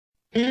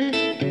We can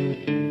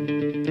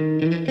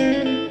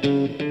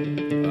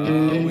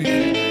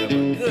have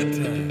a good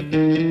time.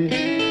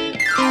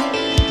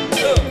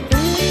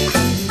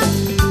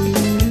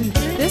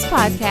 This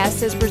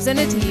podcast is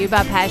presented to you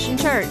by Passion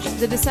Church,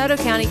 the DeSoto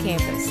County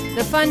campus,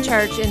 the fun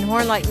church in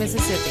Horn Lake,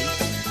 Mississippi.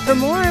 For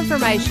more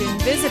information,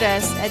 visit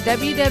us at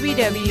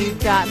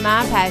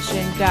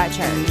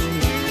www.mypassion.church.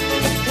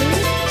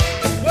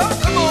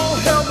 Well, come on,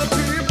 help the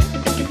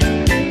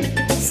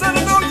people. Said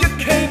I know you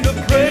came to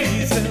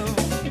praise him.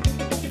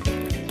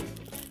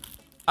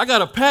 I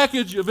got a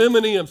package of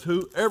M&Ms.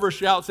 Whoever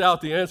shouts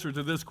out the answer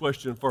to this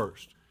question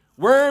first.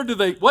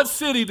 What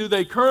city do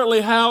they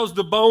currently house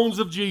the bones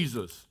of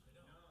Jesus?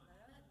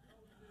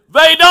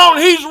 They don't.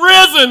 He's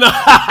risen.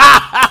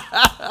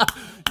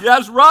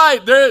 That's right.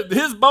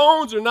 His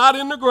bones are not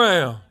in the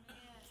ground.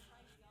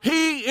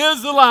 He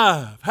is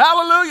alive.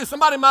 Hallelujah.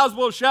 Somebody might as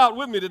well shout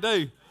with me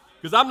today,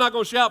 because I'm not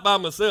going to shout by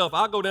myself.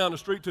 I'll go down the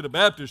street to the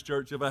Baptist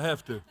church if I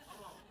have to.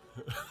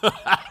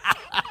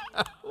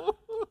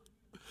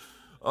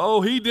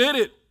 Oh, he did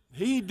it.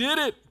 He did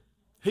it.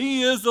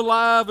 He is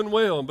alive and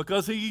well. And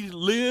because he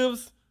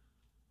lives,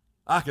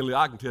 I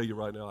can tell you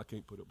right now, I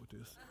can't put up with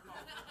this.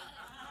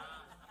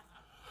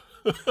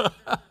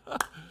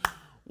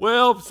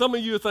 Well, some of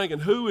you are thinking,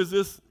 who is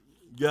this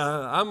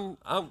guy?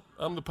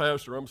 I'm the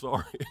pastor. I'm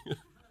sorry.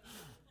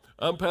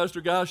 I'm Pastor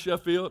Guy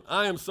Sheffield.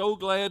 I am so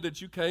glad that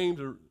you came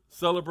to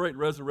celebrate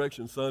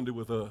Resurrection Sunday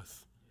with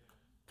us,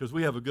 because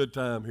we have a good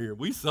time here.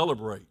 We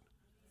celebrate.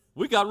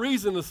 We got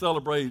reason to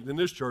celebrate in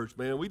this church,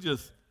 man. We're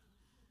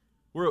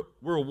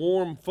a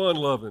warm,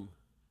 fun-loving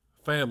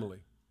family,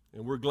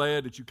 and we're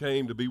glad that you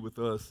came to be with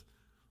us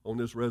on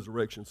this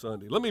Resurrection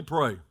Sunday. Let me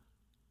pray.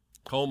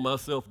 Calm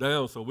myself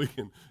down so we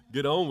can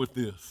get on with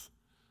this.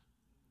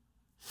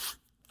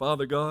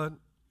 Father God,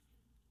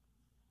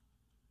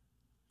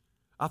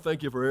 I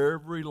thank you for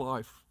every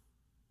life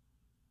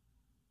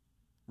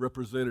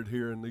represented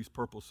here in these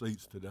purple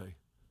seats today.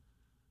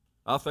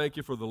 I thank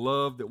you for the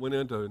love that went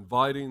into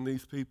inviting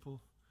these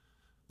people,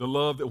 the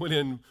love that went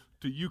into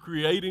you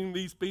creating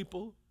these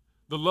people,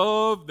 the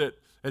love that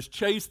has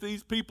chased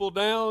these people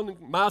down,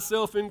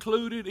 myself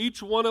included.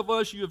 Each one of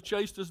us, you have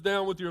chased us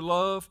down with your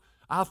love.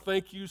 I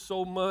thank you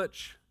so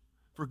much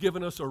for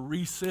giving us a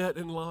reset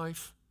in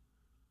life.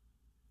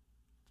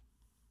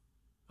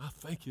 I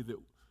thank you that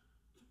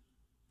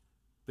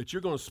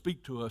you're going to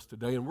speak to us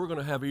today, and we're going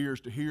to have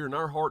ears to hear, and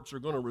our hearts are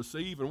going to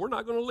receive, and we're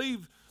not going to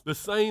leave the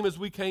same as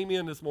we came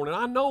in this morning.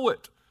 I know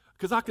it,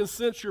 because I can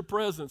sense your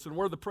presence, and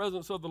where the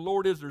presence of the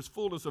Lord is, there's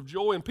fullness of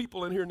joy, and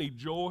people in here need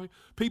joy.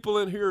 People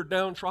in here are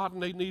downtrodden,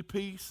 they need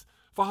peace.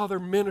 Father,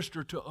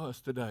 minister to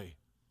us today.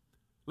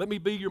 Let me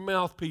be your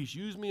mouthpiece.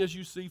 Use me as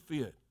you see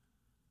fit.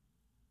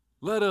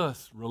 Let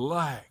us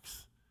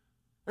relax.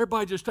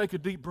 Everybody just take a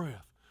deep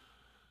breath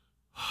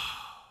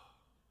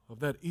of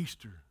that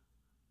Easter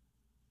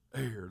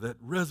air, that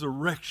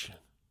resurrection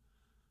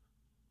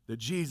that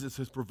Jesus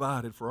has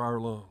provided for our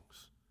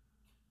lungs.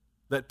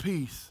 That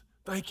peace.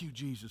 Thank you,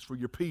 Jesus, for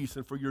your peace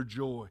and for your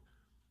joy.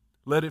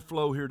 Let it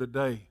flow here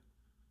today.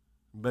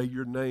 May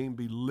your name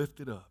be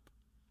lifted up.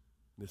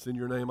 And it's in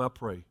your name I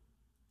pray.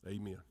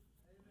 Amen.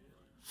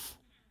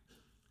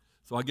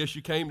 So I guess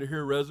you came to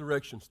hear a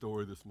resurrection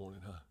story this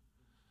morning, huh?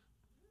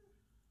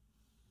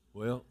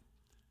 Well,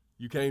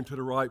 you came to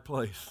the right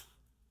place.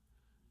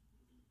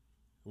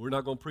 We're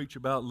not going to preach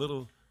about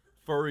little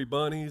furry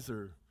bunnies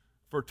or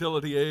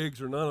fertility eggs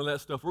or none of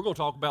that stuff. We're going to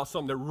talk about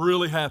something that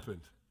really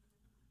happened.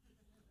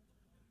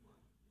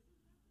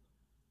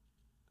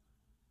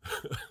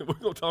 We're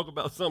going to talk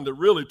about something that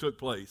really took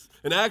place,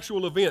 an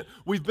actual event.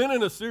 We've been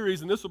in a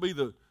series, and this will be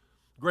the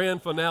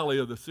grand finale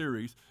of the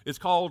series. It's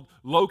called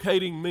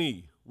Locating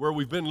Me, where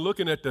we've been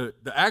looking at the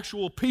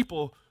actual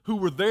people who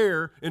were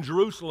there in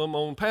Jerusalem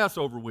on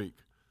Passover week.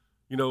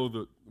 You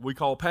know, we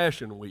call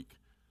Passion Week.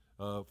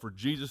 For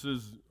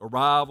Jesus'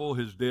 arrival,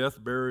 his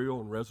death,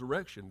 burial, and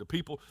resurrection. The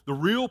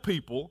real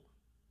people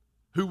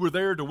who were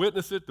there to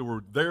witness it, that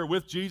were there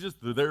with Jesus,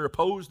 that they're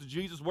opposed to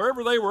Jesus,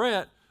 wherever they were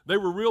at, they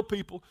were real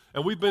people,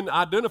 and we've been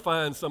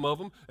identifying some of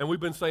them, and we've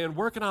been saying,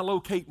 where can I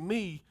locate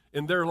me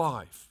in their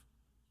life?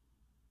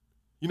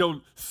 You know,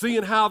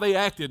 seeing how they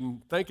acted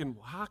and thinking,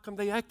 well, how come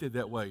they acted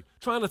that way?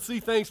 Trying to see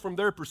things from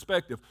their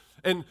perspective.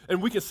 And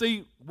we can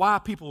see why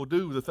people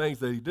do the things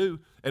they do,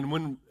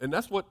 and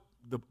that's what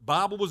the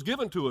Bible was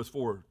given to us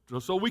for,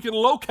 so we can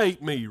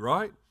locate me,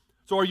 right?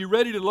 So are you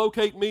ready to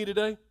locate me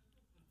today?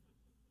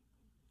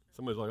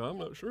 Somebody's like, I'm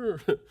not sure.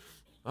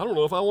 I don't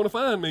know if I want to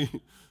find me.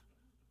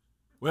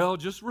 Well,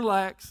 just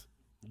relax.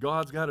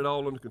 God's got it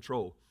all under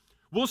control.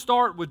 We'll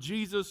start with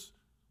Jesus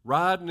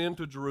riding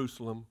into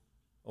Jerusalem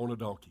on a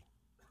donkey.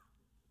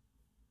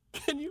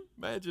 Can you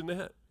imagine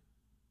that?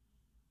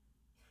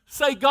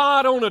 Say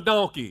God on a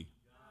donkey.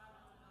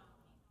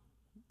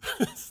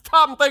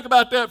 Stop and think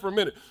about that for a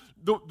minute.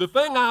 The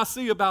thing I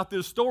see about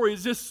this story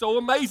is just so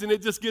amazing.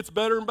 It just gets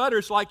better and better.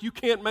 It's like you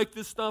can't make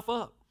this stuff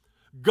up.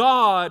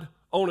 God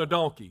on a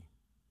donkey.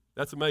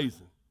 That's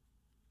amazing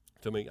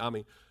to me. I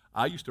mean,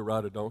 I used to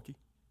ride a donkey.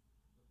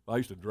 I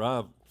used to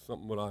drive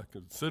something what I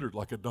considered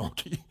like a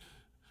donkey.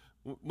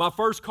 My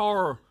first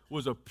car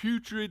was a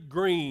putrid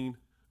green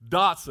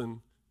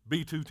Datsun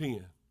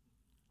B210,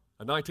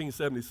 a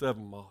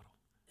 1977 model.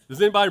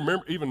 Does anybody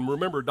even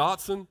remember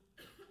Datsun?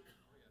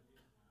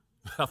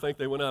 I think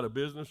they went out of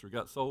business or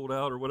got sold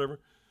out or whatever.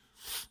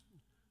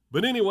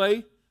 But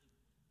anyway,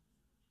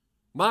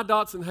 my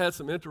Datsun had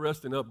some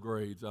interesting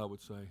upgrades, I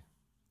would say.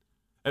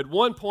 At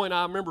one point,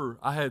 I remember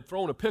I had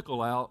thrown a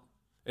pickle out,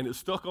 and it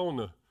stuck on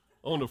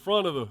the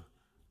front of the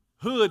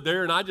hood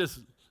there, and I just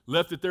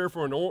left it there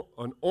for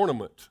an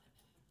ornament.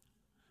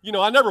 You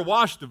know, I never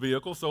washed the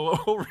vehicle, so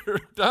over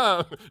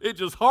time, it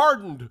just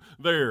hardened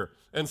there.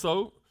 And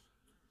so,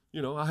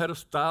 you know, I had a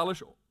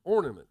stylish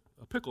ornament,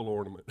 a pickle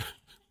ornament.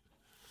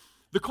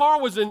 The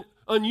car was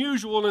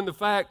unusual in the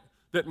fact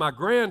that my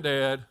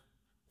granddad,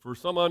 for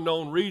some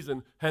unknown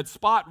reason, had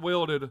spot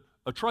welded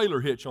a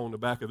trailer hitch on the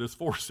back of this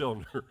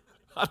four-cylinder.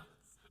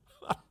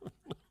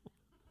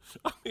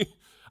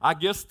 I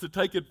guess to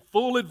take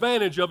full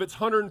advantage of its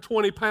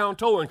 120-pound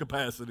towing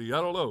capacity. I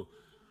don't know.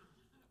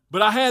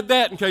 But I had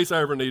that in case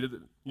I ever needed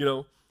it, you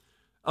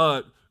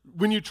know.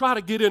 When you try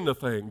to get in the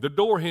thing, the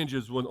door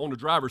hinges on the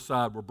driver's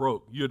side were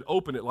broke. You'd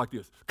open it like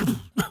this.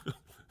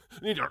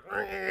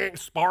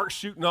 Sparks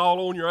shooting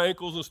all on your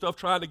ankles and stuff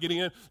trying to get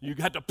in. You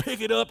had to pick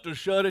it up to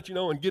shut it, you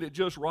know, and get it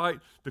just right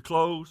to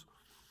close.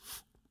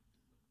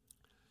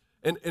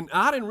 And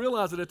I didn't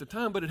realize it at the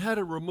time, but it had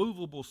a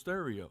removable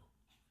stereo.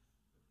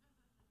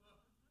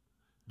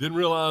 Didn't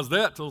realize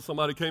that till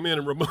somebody came in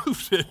and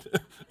removed it.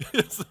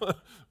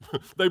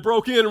 They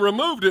broke in and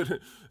removed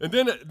it. And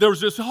then there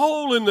was this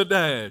hole in the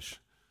dash.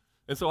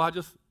 And so I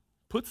just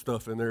put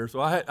stuff in there.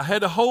 So I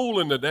had a hole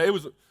in the dash. It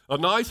was a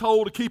nice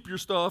hole to keep your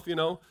stuff, you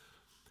know.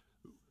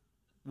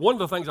 One of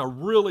the things I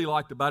really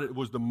liked about it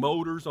was the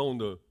motors on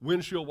the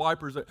windshield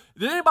wipers. Did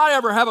anybody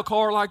ever have a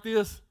car like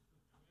this?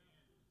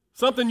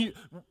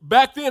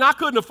 Back then I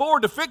couldn't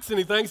afford to fix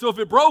anything, so if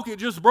it broke, it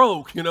just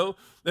broke, you know.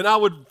 Then I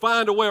would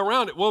find a way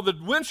around it. Well, the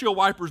windshield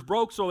wipers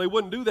broke, so they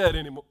wouldn't do that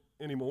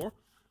anymore.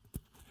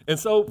 And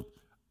so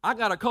I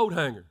got a coat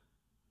hanger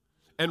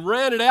and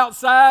ran it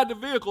outside the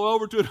vehicle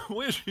over to the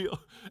windshield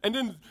and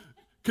then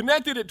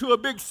connected it to a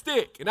big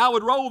stick. And I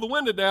would roll the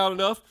window down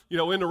enough, you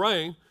know, in the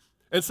rain.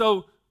 And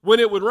so when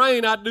it would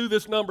rain, I'd do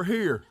this number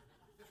here.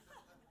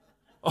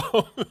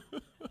 Oh,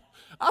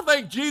 I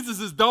think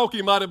Jesus'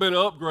 donkey might have been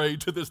an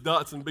upgrade to this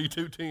Datsun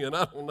B210.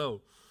 I don't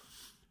know.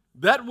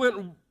 That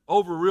went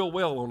over real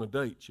well on a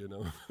date, you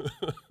know.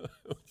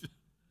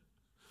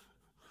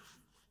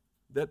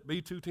 That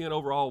B210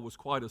 overall was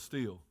quite a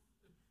steal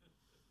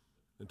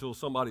until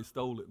somebody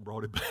stole it and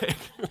brought it back.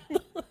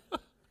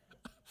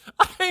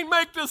 I can't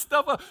make this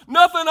stuff up.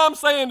 Nothing I'm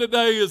saying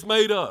today is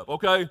made up,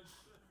 okay?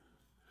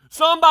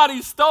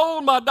 Somebody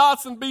stole my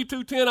Datsun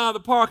B210 out of the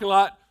parking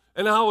lot,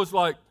 and I was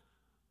like,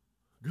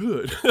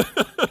 good.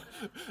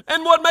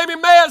 And what made me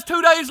mad is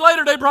 2 days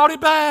later, they brought it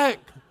back.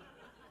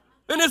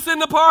 And it's in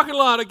the parking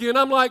lot again.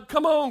 I'm like,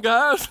 come on,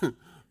 guys.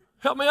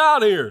 Help me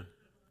out here.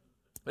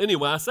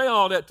 Anyway, I say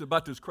all that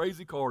about this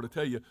crazy car to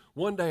tell you,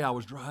 one day I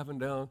was driving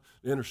down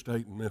the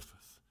interstate in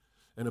Memphis,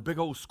 and a big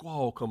old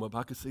squall come up.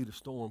 I could see the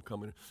storm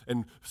coming.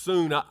 And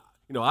soon, I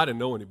didn't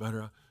know any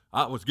better.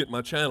 I was getting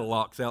my channel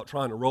locks out,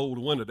 trying to roll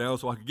the window down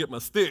so I could get my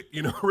stick,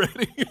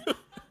 ready.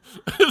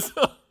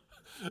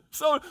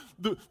 So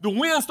the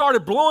wind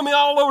started blowing me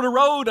all over the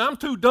road. I'm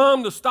too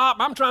dumb to stop.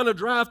 I'm trying to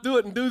drive through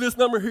it and do this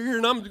number here,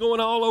 and I'm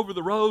going all over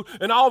the road.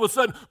 And all of a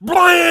sudden,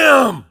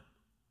 blam!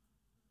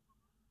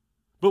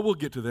 But we'll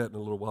get to that in a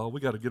little while.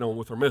 We got to get on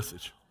with our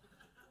message.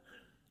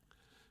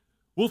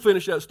 We'll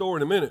finish that story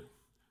in a minute.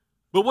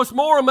 But what's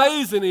more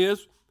amazing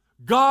is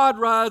God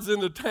rides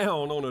into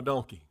town on a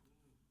donkey.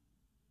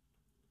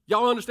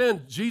 Y'all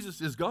understand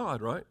Jesus is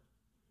God, right?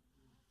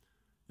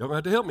 Y'all gonna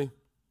have to help me.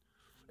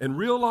 In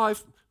real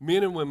life,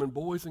 men and women,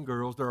 boys and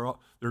girls,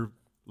 they're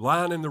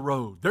lining the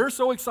road. They're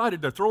so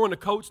excited. They're throwing the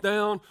coats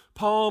down,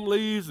 palm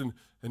leaves, and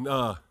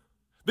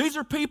these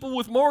are people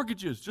with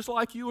mortgages, just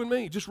like you and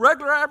me, just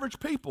regular average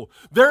people.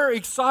 They're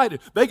excited.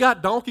 They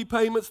got donkey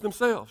payments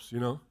themselves,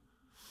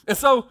 And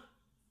so,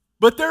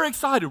 but they're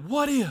excited.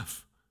 What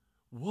if?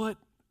 What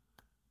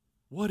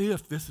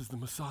if this is the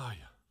Messiah?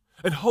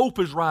 And hope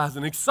is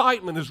rising.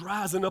 Excitement is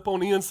rising up on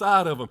the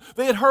inside of them.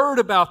 They had heard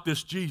about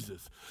this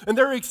Jesus. And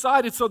they're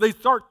excited, so they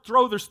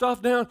throw their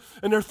stuff down,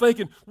 and they're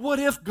thinking, what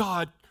if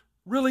God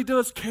really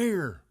does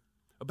care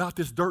about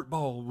this dirt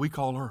ball we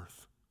call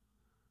earth?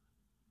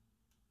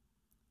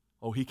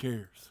 Oh, he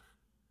cares.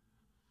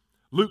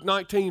 Luke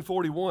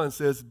 19:41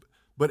 says,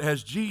 but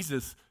as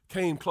Jesus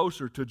came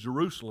closer to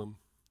Jerusalem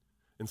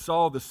and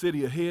saw the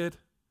city ahead,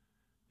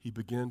 he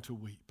began to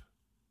weep.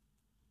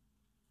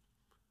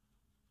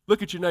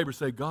 Look at your neighbor,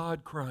 say,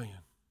 God crying.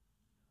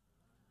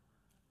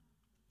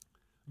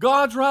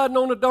 God's riding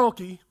on a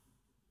donkey,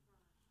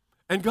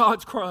 and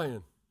God's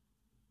crying.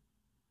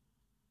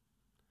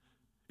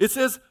 It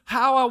says,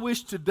 how I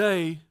wish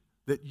today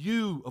that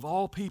you, of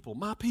all people,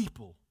 my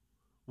people,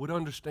 would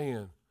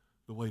understand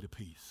the way to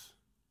peace.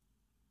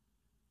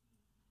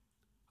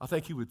 I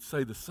think he would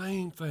say the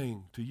same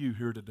thing to you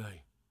here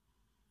today.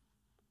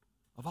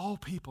 of all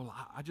people,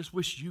 I just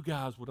wish you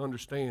guys would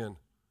understand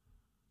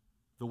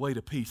the way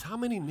to peace. How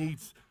many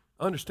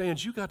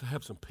understands you got to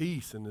have some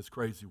peace in this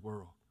crazy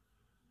world?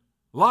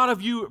 A lot of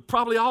you,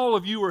 probably all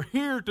of you, are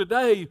here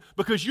today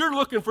because you're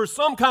looking for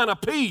some kind of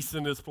peace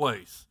in this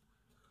place.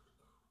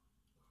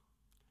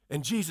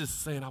 And Jesus is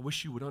saying, I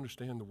wish you would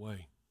understand the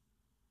way.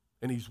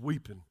 And he's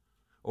weeping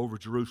over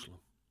Jerusalem.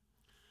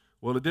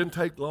 Well, it didn't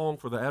take long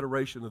for the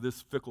adoration of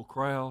this fickle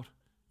crowd.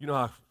 You know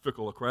how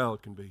fickle a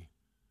crowd can be,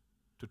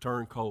 to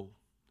turn cold.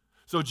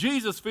 So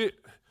Jesus,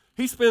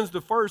 he spends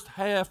the first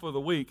half of the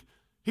week,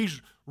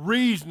 he's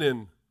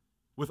reasoning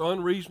with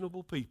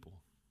unreasonable people.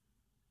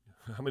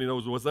 How many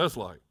knows what that's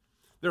like?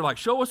 They're like,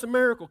 show us a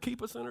miracle,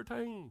 keep us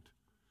entertained.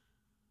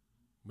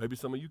 Maybe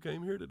some of you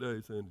came here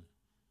today saying,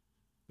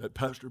 that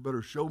pastor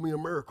better show me a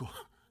miracle.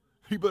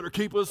 He better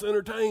keep us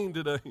entertained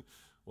today.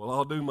 Well,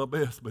 I'll do my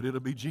best, but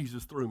it'll be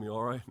Jesus through me,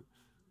 all right?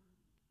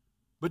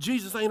 But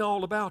Jesus ain't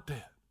all about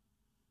that.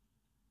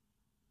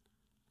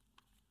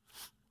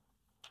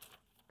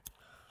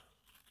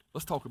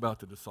 Let's talk about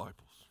the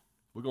disciples.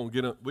 We're going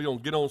to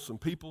get on some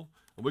people,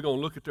 and we're going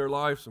to look at their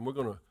lives, and we're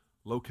going to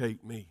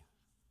locate me.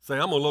 Say,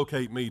 I'm going to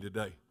locate me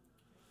today.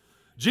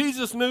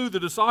 Jesus knew the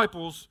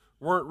disciples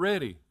weren't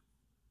ready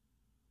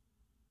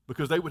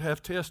because they would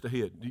have tests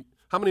ahead.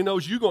 How many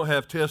knows you're going to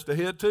have tests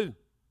ahead too?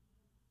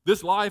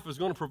 This life is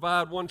going to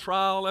provide one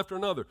trial after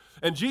another.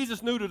 And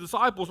Jesus knew the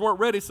disciples weren't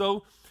ready,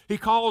 so he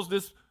calls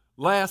this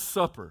Last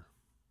Supper.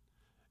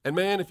 And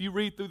man, if you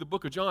read through the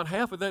book of John,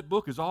 half of that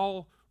book is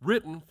all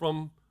written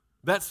from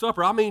that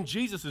supper. I mean,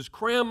 Jesus is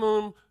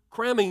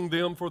cramming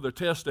them for the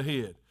test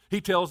ahead. He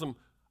tells them,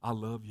 I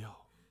love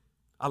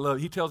y'all.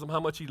 He tells them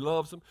how much he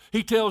loves them.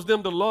 He tells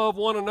them to love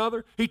one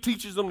another. He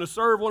teaches them to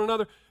serve one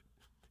another.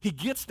 He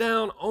gets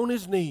down on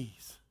his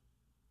knees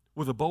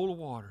with a bowl of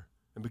water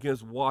and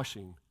begins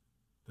washing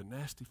the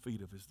nasty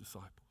feet of his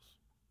disciples.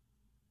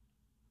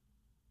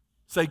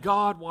 Say,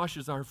 God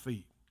washes our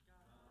feet.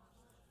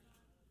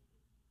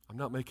 I'm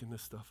not making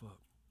this stuff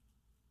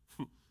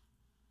up.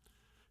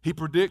 He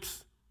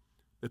predicts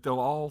that they'll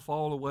all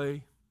fall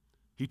away.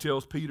 He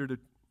tells Peter that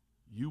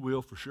you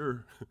will for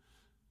sure.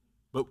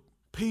 But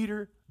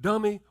Peter,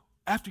 dummy,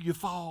 after you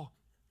fall,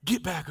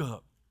 get back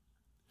up.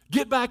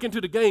 Get back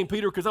into the game,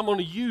 Peter, because I'm going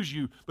to use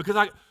you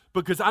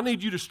because I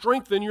need you to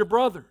strengthen your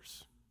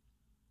brothers.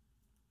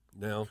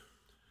 Now,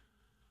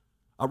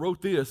 I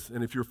wrote this,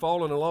 and if you're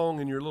following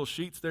along in your little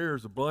sheets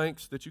there's the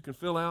blanks that you can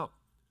fill out.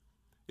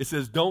 It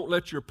says, don't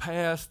let your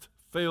past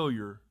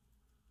failure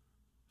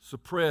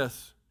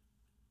suppress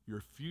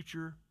your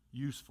future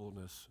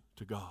usefulness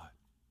to God.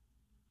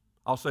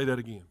 I'll say that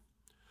again.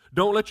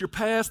 Don't let your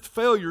past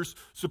failures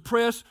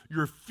suppress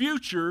your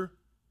future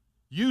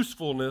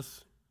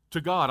usefulness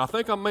to God. I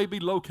think I may be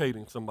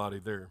locating somebody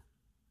there.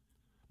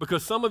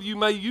 Because some of you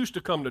may used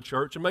to come to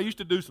church and may used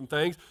to do some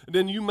things, and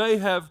then you may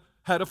have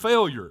had a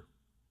failure.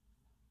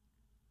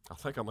 I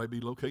think I may be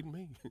locating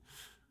me.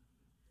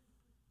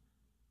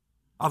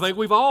 I think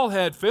we've all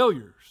had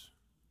failures,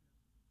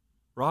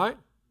 right?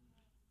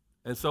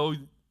 And so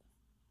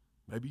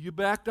maybe you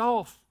backed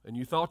off and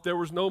you thought there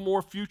was no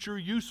more future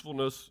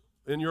usefulness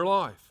in your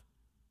life.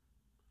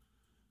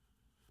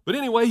 But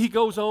anyway, he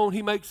goes on,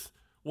 he makes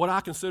what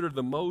I consider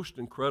the most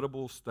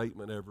incredible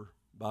statement ever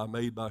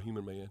made by a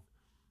human man.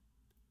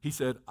 He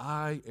said,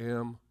 I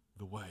am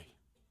the way,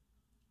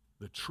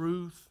 the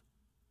truth,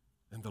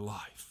 and the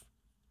life.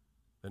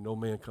 And no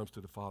man comes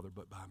to the Father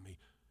but by me.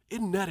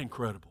 Isn't that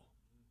incredible?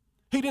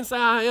 He didn't say,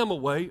 I am a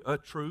way, a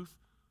truth.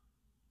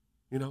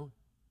 You know,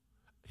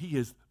 he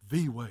is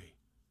the way,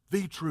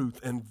 the truth,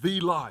 and the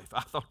life.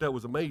 I thought that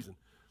was amazing.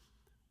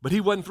 But he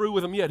wasn't through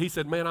with them yet. He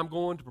said, man, I'm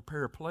going to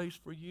prepare a place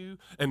for you.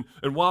 And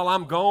while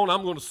I'm gone,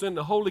 I'm going to send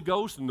the Holy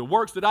Ghost, and the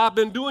works that I've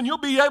been doing, you'll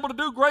be able to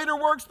do greater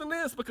works than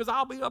this because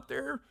I'll be up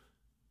there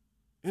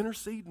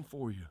interceding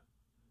for you.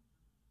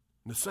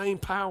 And the same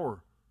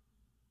power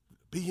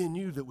be in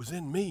you that was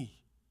in me.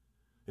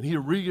 And he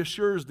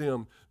reassures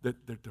them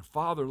that their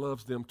Father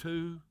loves them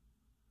too.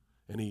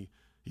 And he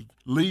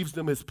leaves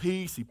them his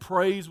peace. He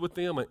prays with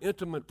them an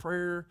intimate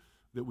prayer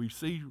that we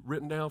see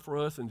written down for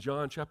us in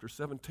John chapter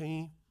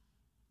 17.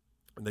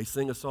 And they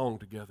sing a song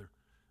together,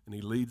 and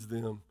he leads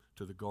them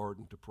to the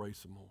garden to pray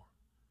some more.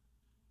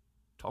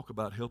 Talk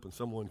about helping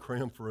someone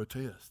cram for a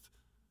test.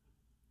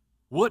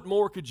 What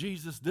more could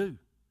Jesus do?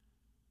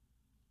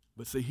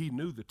 But see, he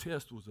knew the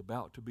test was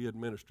about to be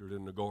administered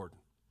in the garden.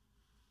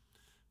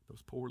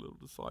 Those poor little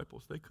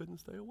disciples, they couldn't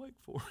stay awake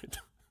for it.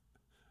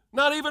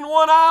 Not even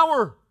 1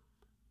 hour.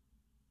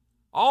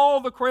 All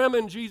the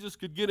cramming Jesus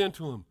could get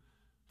into them.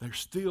 They're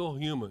still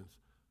humans.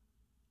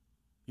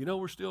 You know,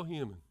 we're still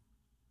human.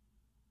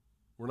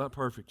 We're not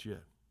perfect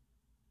yet.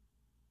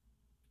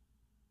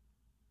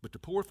 But the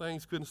poor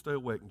things couldn't stay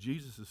awake. And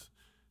Jesus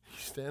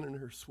he's standing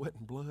there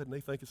sweating blood, and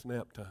they think it's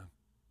nap time.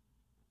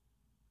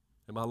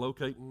 Am I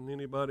locating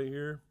anybody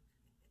here?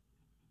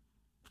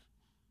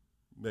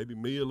 Maybe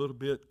me a little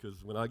bit,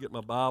 because when I get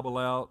my Bible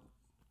out,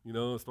 you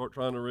know, and start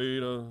trying to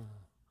read,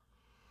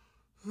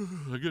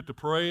 I get to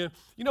praying.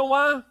 You know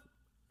why?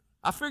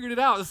 I figured it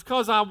out. It's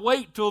because I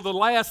wait till the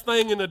last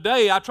thing in the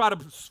day. I try to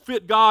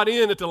fit God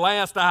in at the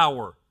last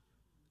hour.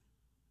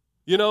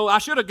 You know, I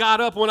should have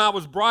got up when I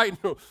was bright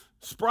and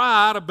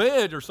spry out of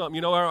bed or something.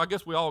 You know, I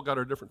guess we all got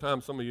our different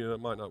times. Some of you, that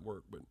might not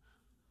work.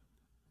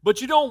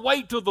 But you don't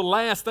wait till the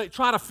last thing.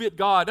 Try to fit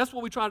God. That's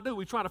what we try to do.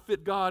 We try to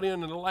fit God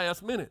in the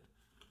last minute.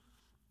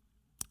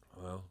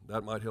 Well,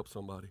 that might help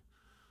somebody.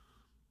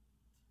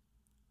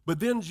 But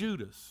then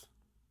Judas,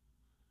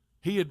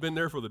 he had been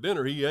there for the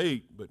dinner. He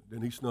ate, but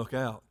then he snuck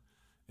out.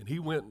 And he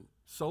went and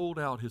sold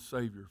out his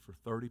Savior for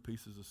 30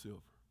 pieces of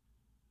silver.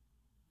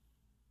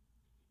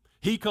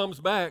 He comes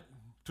back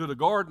to the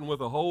garden with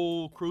a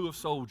whole crew of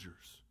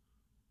soldiers.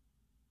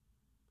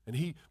 And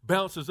he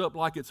bounces up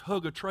like it's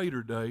Hug a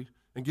Traitor Day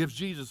and gives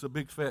Jesus a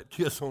big fat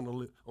kiss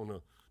on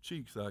the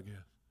cheeks, I guess.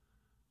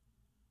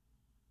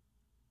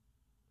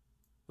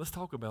 Let's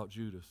talk about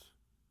Judas.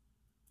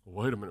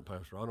 Well, wait a minute,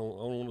 Pastor. I don't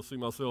want to see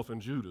myself in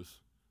Judas.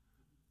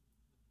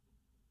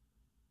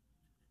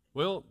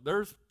 Well,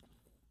 there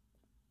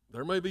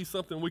may be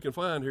something we can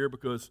find here,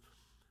 because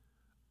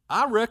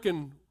I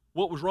reckon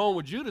what was wrong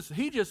with Judas,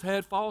 he just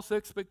had false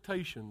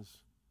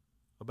expectations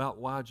about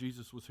why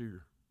Jesus was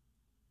here.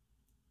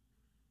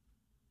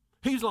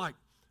 He's like,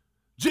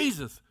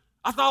 Jesus,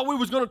 I thought we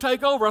was going to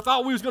take over. I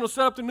thought we was going to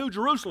set up the New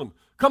Jerusalem.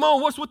 Come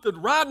on, what's with the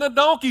riding a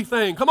donkey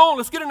thing? Come on,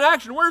 let's get in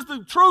action. Where's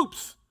the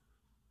troops?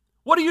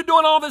 What are you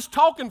doing all this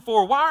talking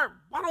for? Why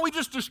don't we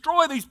just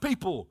destroy these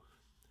people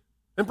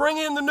and bring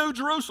in the New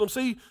Jerusalem?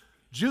 See,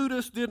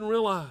 Judas didn't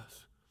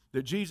realize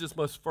that Jesus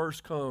must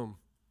first come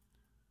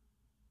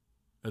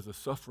as a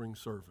suffering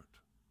servant.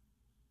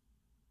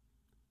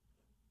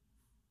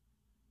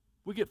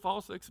 We get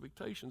false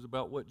expectations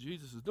about what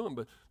Jesus is doing,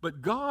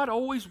 but God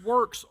always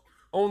works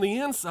on the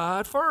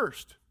inside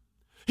first.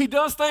 He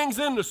does things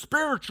in the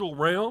spiritual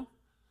realm,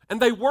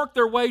 and they work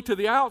their way to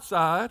the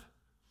outside,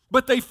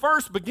 but they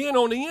first begin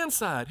on the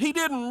inside. He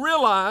didn't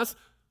realize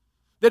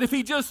that if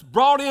he just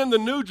brought in the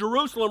New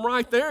Jerusalem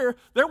right there,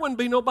 there wouldn't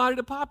be nobody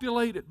to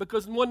populate it,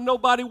 because there wasn't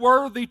nobody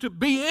worthy to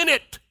be in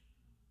it.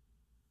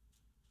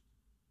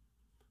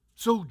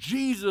 So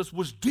Jesus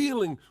was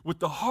dealing with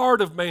the heart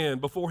of man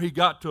before he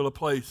got to a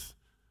place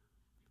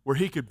where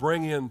he could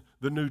bring in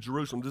the New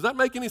Jerusalem. Does that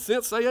make any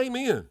sense? Say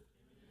amen.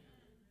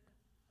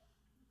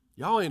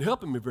 Y'all ain't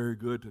helping me very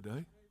good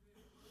today.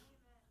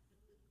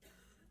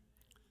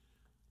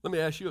 Let me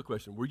ask you a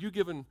question. Were you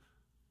given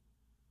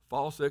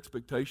false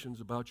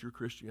expectations about your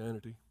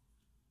Christianity?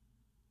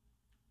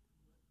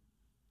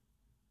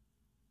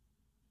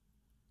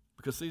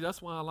 Because, see,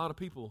 that's why a lot of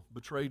people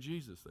betray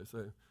Jesus. They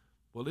say,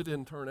 well, it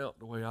didn't turn out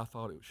the way I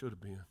thought it should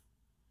have been.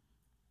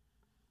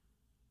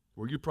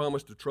 Were you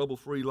promised a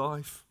trouble-free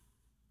life?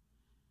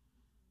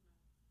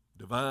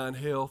 Divine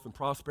health and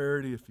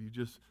prosperity if you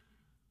just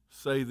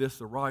say this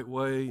the right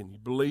way and you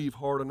believe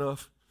hard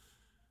enough?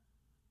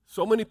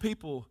 So many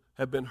people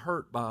have been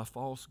hurt by a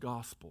false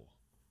gospel.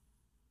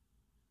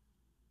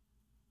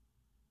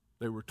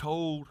 They were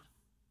told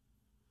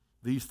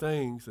these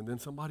things, and then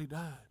somebody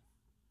died.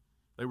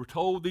 They were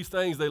told these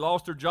things. They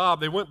lost their job.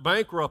 They went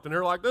bankrupt, and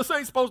they're like, this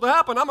ain't supposed to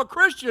happen. I'm a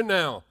Christian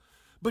now.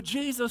 But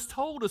Jesus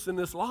told us in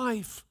this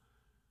life,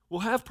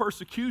 we'll have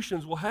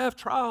persecutions, we'll have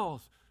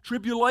trials,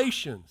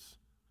 tribulations.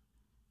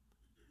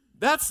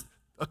 That's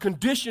a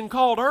condition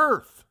called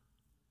earth.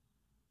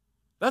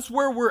 That's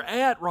where we're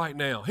at right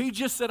now. He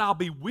just said, I'll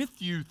be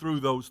with you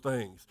through those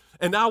things,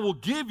 and I will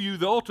give you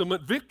the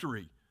ultimate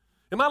victory.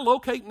 Am I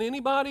locating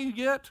anybody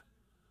yet?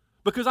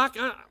 Because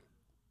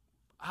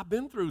I've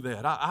been through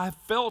that. I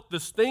felt the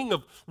sting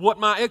of what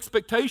my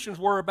expectations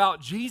were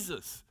about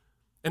Jesus,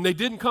 and they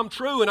didn't come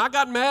true, and I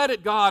got mad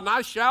at God, and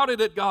I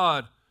shouted at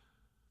God.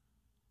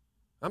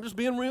 I'm just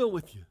being real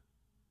with you.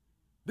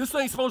 This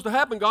ain't supposed to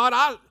happen,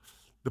 God.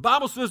 The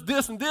Bible says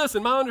this and this,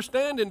 and my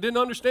understanding didn't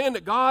understand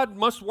that God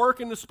must work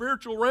in the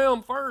spiritual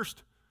realm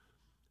first.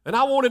 And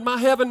I wanted my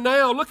heaven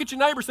now. Look at your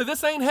neighbor and say,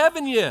 this ain't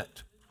heaven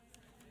yet.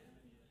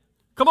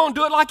 Come on,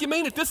 do it like you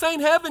mean it. This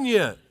ain't heaven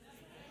yet.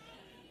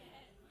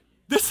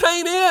 This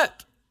ain't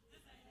it.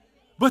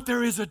 But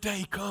there is a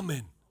day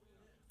coming.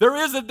 There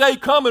is a day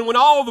coming when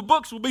all the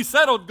books will be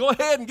settled. Go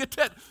ahead and get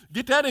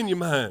that in your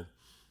mind.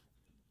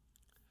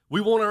 We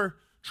want our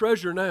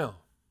treasure now.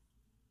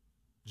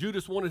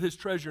 Judas wanted his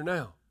treasure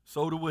now.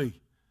 So do we.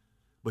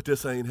 But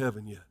this ain't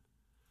heaven yet.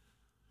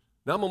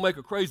 Now I'm going to make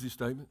a crazy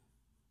statement,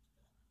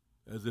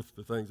 as if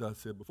the things I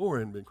said before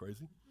hadn't been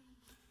crazy.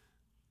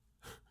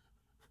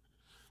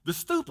 The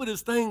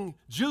stupidest thing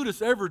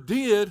Judas ever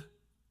did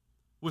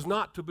was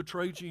not to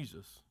betray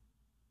Jesus.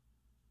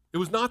 It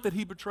was not that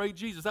he betrayed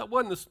Jesus. That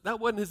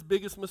wasn't his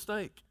biggest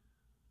mistake.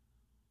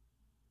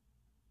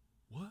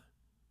 What?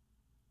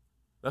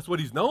 That's what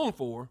he's known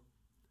for.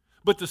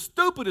 But the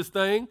stupidest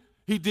thing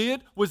he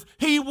did was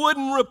he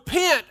wouldn't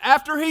repent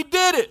after he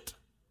did it.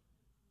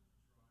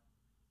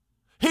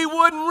 He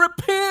wouldn't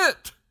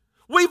repent.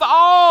 We've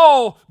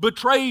all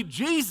betrayed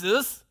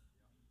Jesus.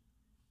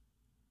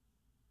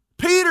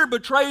 Peter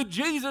betrayed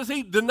Jesus.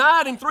 He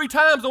denied him 3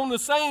 times on the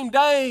same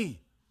day.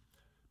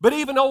 But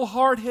even old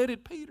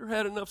hard-headed Peter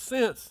had enough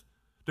sense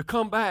to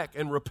come back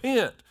and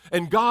repent.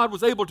 And God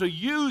was able to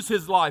use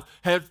his life,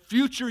 had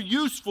future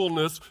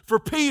usefulness for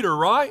Peter,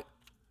 right?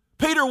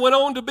 Peter went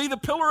on to be the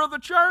pillar of the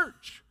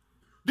church,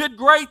 did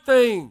great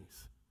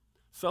things.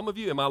 Some of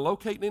you, am I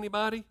locating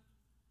anybody?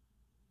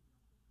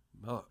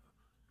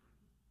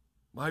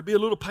 Might be a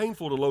little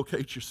painful to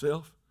locate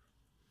yourself.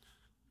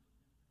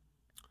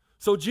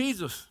 So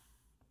Jesus,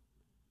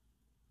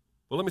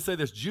 well, let me say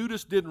this.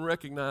 Judas didn't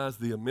recognize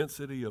the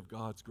immensity of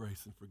God's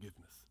grace and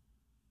forgiveness.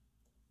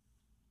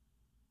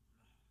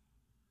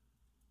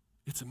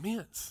 It's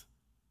immense.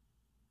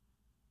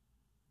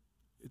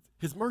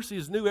 His mercy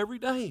is new every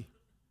day.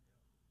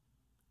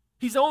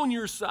 He's on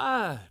your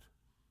side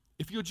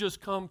if you'll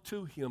just come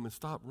to him and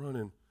stop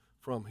running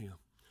from him.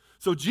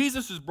 So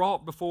Jesus is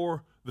brought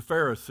before the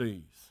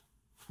Pharisees.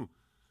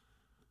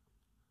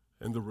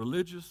 And the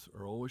religious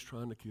are always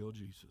trying to kill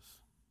Jesus.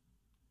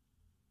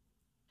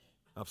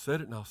 I've said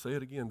it and I'll say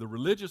it again. The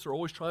religious are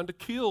always trying to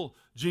kill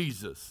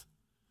Jesus.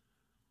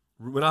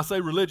 When I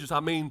say religious, I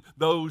mean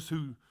those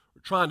who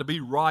are trying to be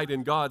right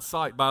in God's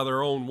sight by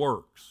their own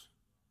works.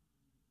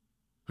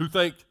 Who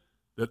think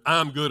that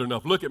I'm good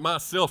enough. Look at my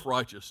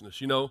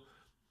self-righteousness,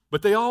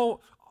 But they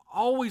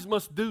always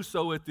must do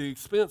so at the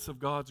expense of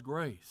God's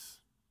grace.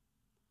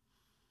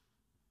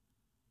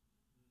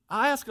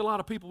 I ask a lot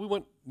of people, we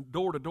went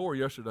door to door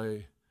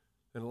yesterday,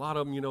 and a lot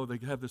of them, they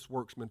have this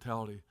works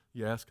mentality.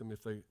 You ask them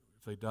if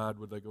they died,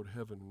 would they go to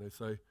heaven? And they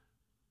say,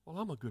 well,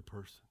 I'm a good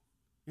person.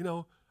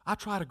 I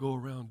try to go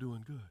around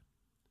doing good.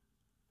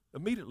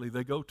 Immediately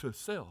they go to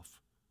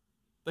self.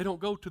 They don't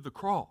go to the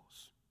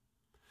cross.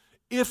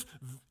 If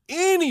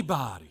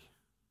anybody,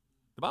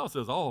 the Bible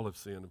says all have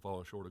sinned and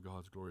fallen short of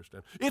God's glorious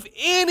standard. If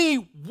any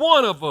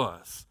one of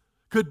us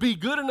could be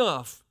good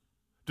enough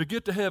to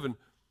get to heaven,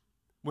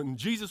 when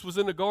Jesus was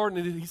in the garden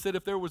and he said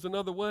if there was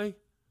another way,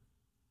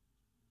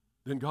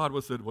 then God would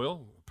have said,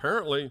 well,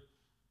 apparently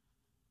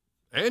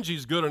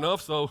Angie's good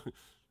enough, so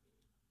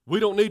we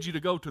don't need you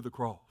to go to the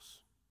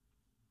cross.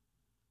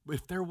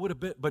 If there would have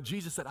been, but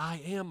Jesus said,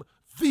 I am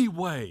the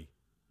way.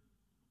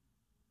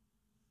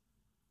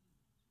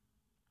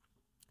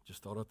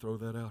 Just thought I'd throw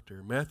that out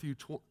there. Matthew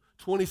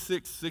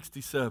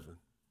 26:67.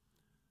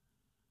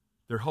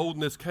 They're holding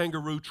this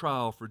kangaroo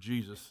trial for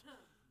Jesus.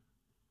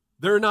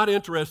 They're not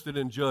interested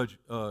in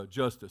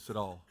justice at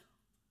all.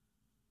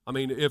 I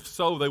mean, if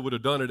so, they would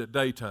have done it at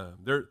daytime.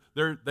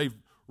 They've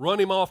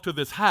run him off to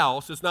this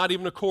house. It's not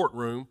even a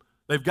courtroom.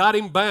 They've got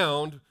him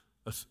bound,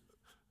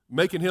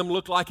 making him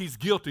look like he's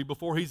guilty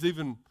before he's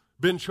even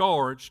been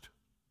charged.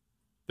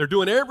 They're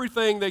doing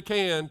everything they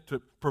can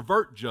to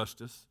pervert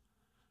justice.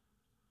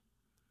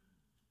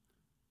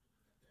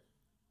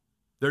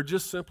 They're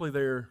just simply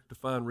there to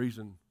find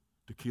reason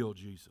to kill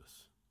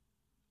Jesus.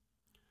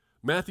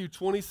 Matthew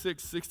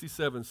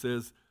 26:67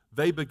 says,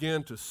 they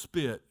began to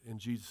spit in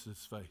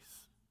Jesus'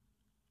 face,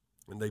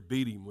 and they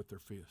beat him with their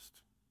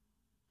fist.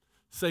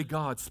 Say,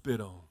 God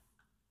spit on.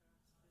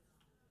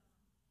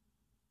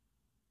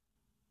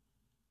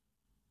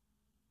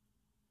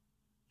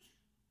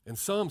 And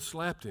some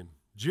slapped him,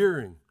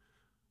 jeering.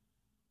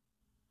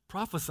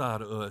 Prophesy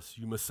to us,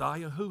 you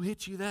Messiah. Who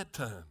hit you that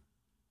time?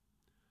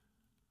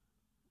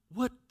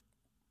 What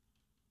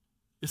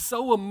is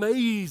so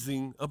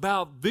amazing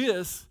about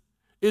this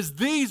is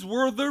these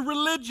were the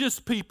religious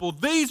people.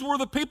 These were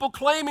the people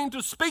claiming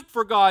to speak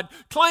for God,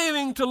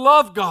 claiming to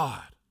love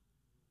God.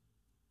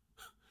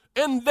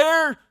 And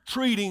they're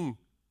treating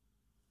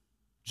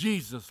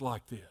Jesus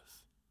like this.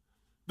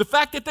 The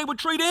fact that they would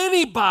treat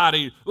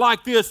anybody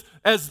like this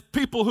as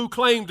people who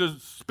claim to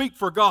speak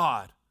for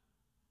God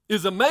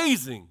is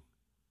amazing.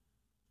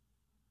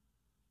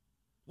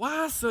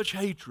 Why such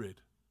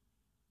hatred?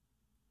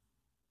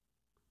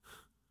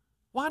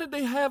 Why did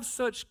they have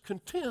such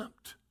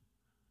contempt?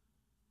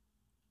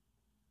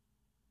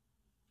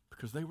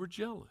 Because they were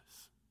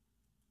jealous.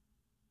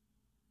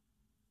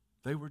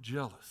 They were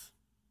jealous.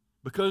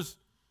 Because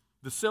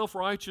the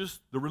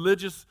self-righteous, the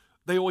religious,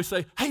 they always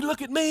say, hey,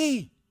 look at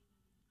me.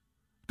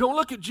 Don't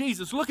look at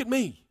Jesus, look at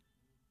me.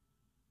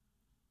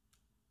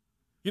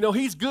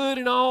 He's good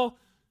and all,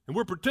 and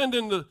we're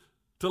pretending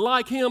to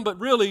like him, but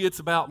really it's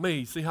about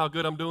me. See how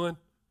good I'm doing?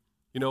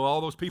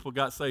 All those people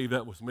got saved,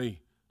 that was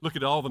me. Look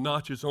at all the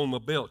notches on my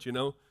belt,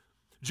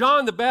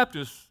 John the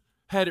Baptist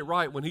had it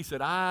right when he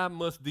said, I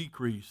must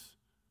decrease.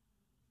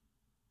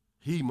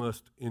 He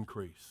must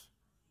increase.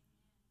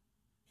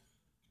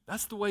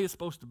 That's the way it's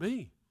supposed to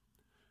be.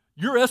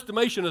 Your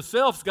estimation of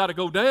self's got to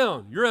go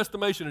down. Your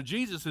estimation of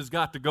Jesus has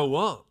got to go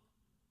up.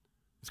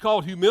 It's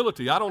called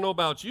humility. I don't know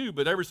about you,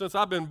 but ever since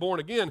I've been born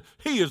again,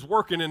 he is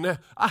working in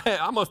that.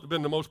 I must have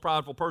been the most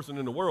prideful person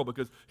in the world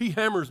because he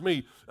hammers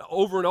me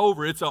over and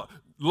over.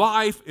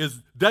 Life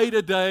is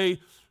day-to-day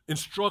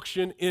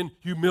instruction in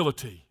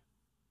humility.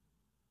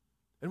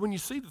 And when you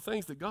see the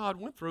things that God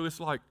went through, it's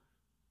like,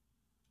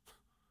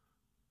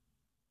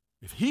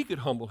 if he could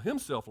humble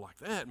himself like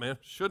that, man,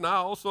 shouldn't I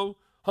also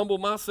humble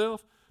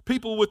myself?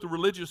 People with the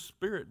religious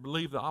spirit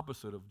believe the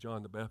opposite of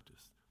John the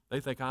Baptist. They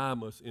think I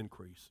must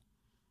increase.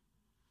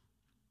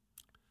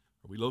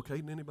 Are we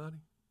locating anybody?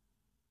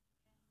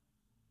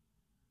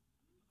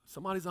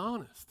 Somebody's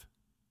honest.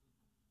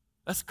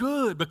 That's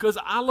good because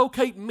I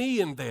locate me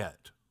in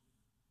that.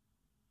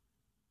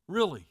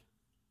 Really.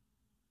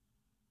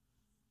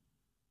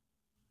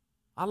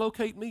 I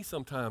locate me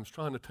sometimes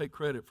trying to take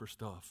credit for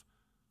stuff.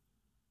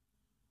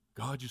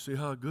 God, you see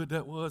how good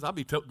that was? I'll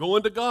be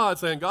going to God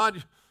saying,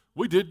 God,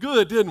 we did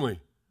good, didn't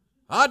we?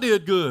 I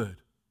did good.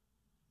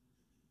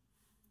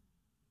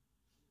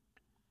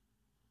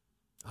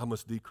 I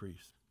must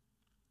decrease.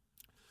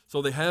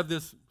 So they have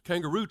this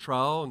kangaroo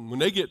trial, and when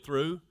they get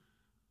through,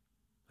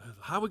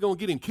 how are we going to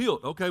get him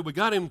killed? Okay, we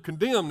got him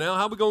condemned now.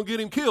 How are we going to get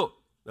him killed?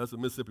 That's a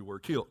Mississippi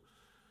word, killed.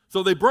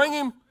 So they bring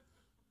him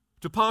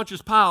to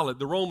Pontius Pilate,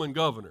 the Roman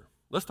governor.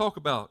 Let's talk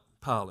about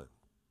Pilate.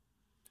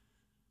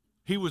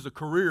 He was a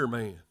career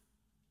man.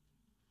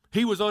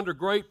 He was under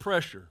great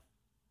pressure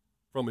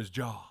from his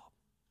job.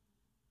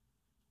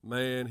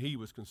 Man, he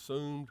was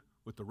consumed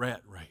with the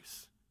rat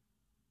race.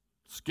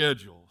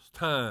 Schedules,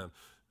 time,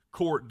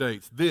 court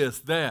dates, this,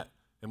 that.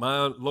 Am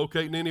I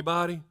locating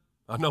anybody?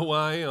 I know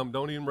I am.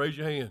 Don't even raise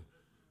your hand.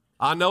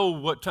 I know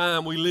what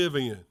time we live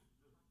in.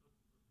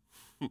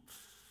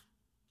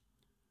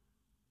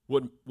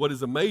 What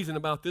is amazing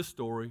about this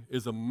story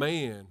is a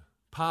man,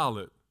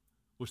 Pilate,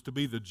 was to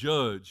be the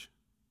judge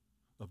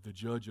of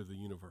the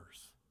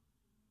universe.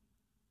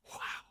 Wow.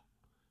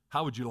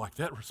 How would you like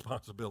that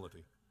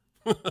responsibility?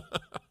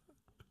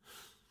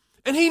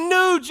 And he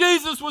knew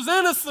Jesus was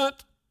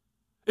innocent.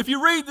 If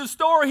you read the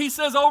story, he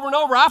says over and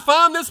over, I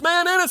found this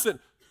man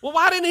innocent. Well,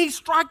 why didn't he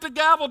strike the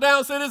gavel down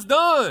and say it's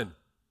done?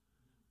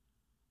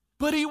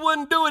 But he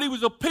wouldn't do it. He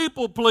was a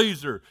people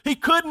pleaser. He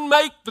couldn't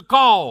make the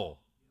call.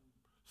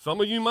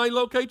 Some of you may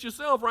locate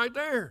yourself right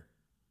there.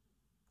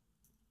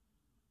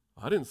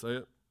 I didn't say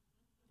it.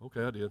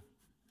 Okay, I did.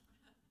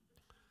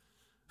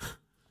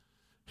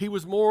 He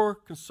was more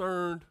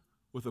concerned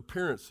with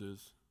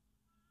appearances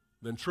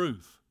than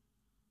truth.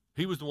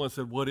 He was the one who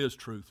said, what is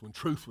truth? When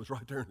truth was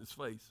right there in his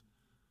face.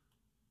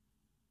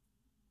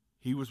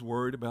 He was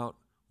worried about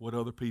what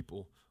other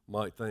people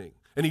might think.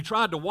 And he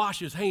tried to wash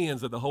his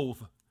hands of the whole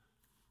thing.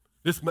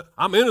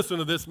 I'm innocent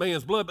of this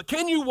man's blood, but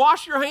can you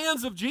wash your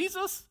hands of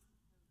Jesus?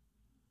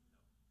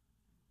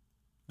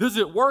 Does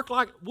it work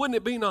like, wouldn't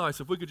it be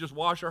nice if we could just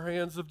wash our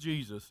hands of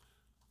Jesus?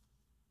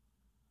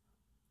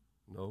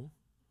 No.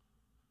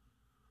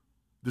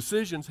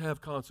 Decisions have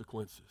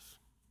consequences.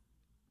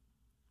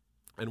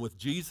 And with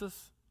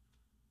Jesus,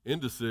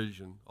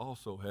 indecision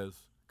also has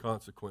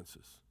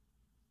consequences.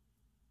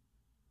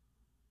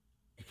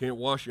 You can't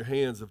wash your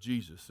hands of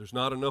Jesus. There's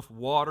not enough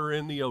water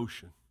in the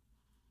ocean.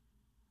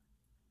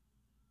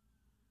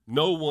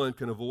 No one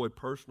can avoid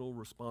personal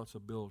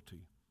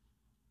responsibility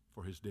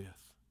for his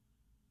death.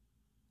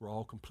 We're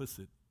all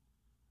complicit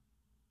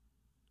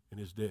in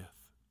his death.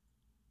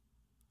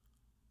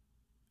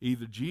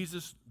 Either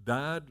Jesus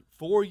died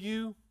for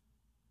you,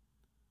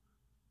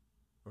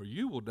 or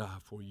you will die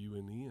for you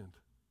in the end.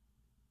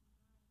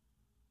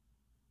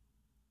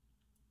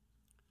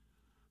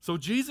 So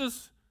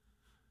Jesus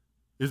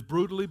is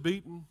brutally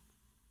beaten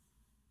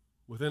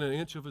within an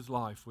inch of his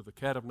life with a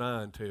cat of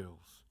nine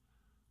tails,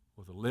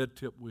 with a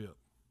lead-tipped whip.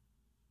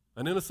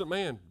 An innocent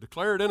man,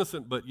 declared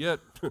innocent, but yet,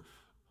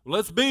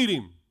 let's beat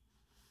him.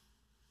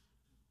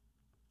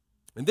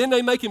 And then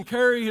they make him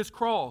carry his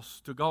cross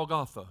to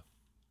Golgotha,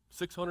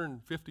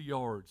 650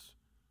 yards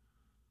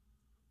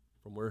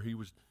from where he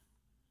was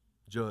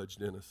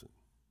judged innocent.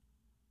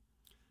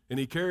 And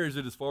he carries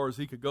it as far as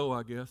he could go,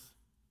 I guess.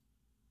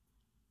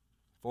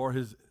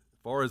 As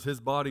far as his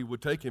body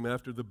would take him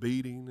after the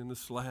beating and the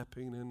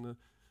slapping and the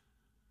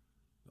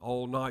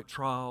all-night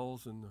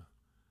trials and the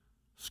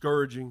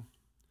scourging.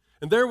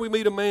 And there we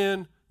meet a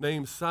man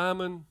named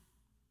Simon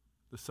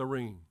the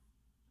Cyrene.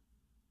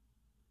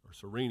 Or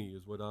Cyrene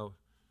is what I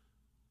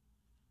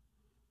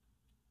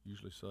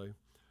usually say.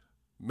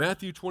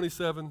 Matthew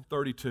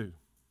 27:32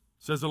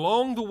 says,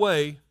 along the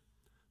way,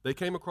 they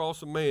came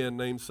across a man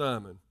named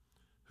Simon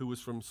who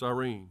was from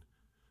Cyrene,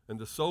 and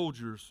the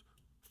soldiers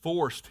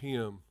forced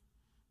him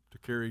to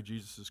carry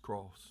Jesus'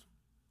 cross.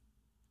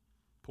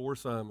 Poor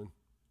Simon.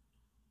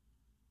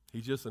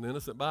 He's just an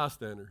innocent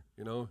bystander,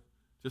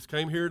 just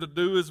came here to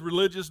do his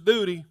religious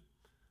duty.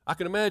 I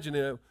can imagine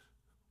it.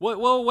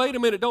 Well, wait a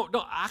minute.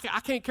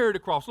 I can't carry the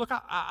cross. Look,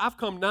 I've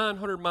come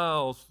 900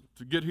 miles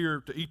to get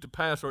here to eat the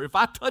Passover. If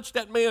I touch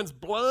that man's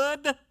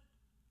blood,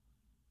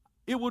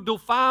 it will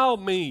defile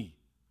me.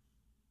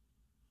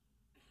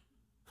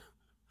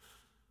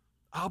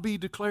 I'll be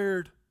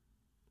declared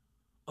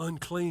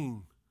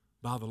unclean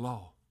by the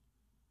law.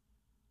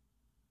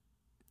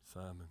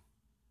 Simon,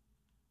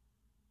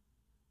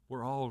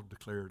 we're all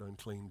declared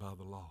unclean by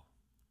the law.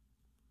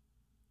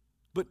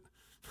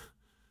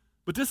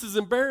 But this is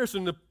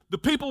embarrassing. The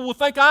people will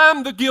think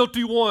I'm the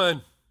guilty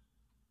one.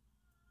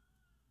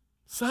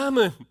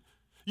 Simon,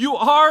 you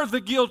are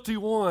the guilty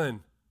one.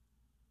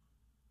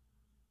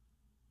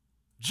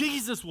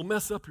 Jesus will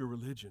mess up your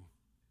religion.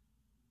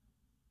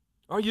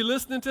 Are you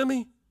listening to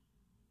me?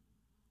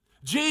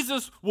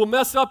 Jesus will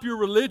mess up your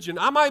religion.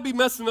 I might be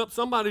messing up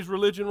somebody's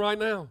religion right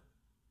now.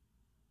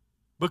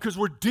 because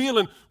we're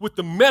dealing with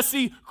the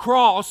messy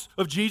cross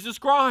of Jesus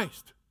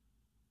Christ.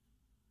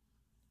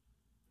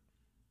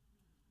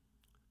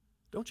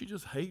 Don't you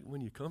just hate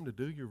when you come to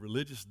do your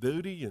religious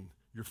duty and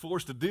you're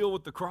forced to deal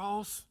with the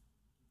cross?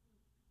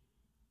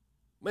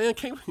 Man,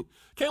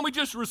 can't we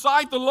just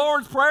recite the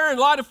Lord's Prayer and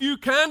light a few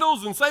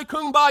candles and say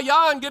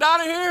kumbaya and get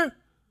out of here?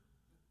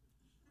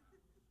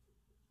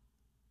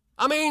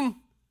 I mean,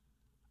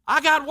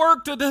 I got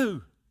work to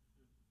do.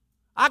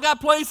 I got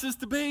places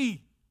to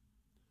be.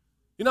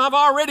 You know, I've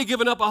already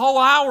given up a whole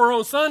hour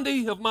on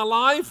Sunday of my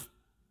life.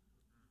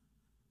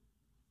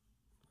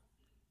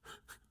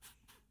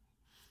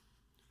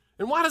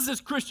 And why does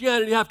this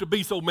Christianity have to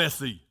be so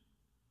messy?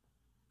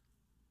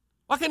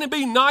 Why can't it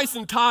be nice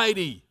and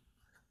tidy?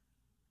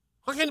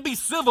 Why can't it be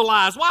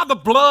civilized? Why the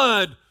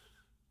blood?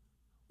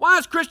 Why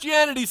is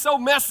Christianity so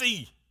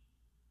messy?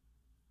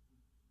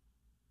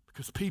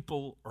 Because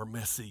people are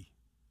messy.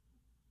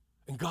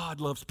 And God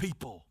loves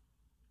people.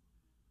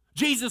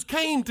 Jesus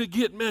came to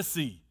get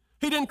messy.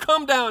 He didn't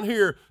come down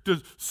here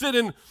to sit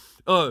in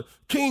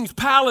king's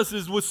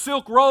palaces with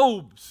silk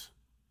robes.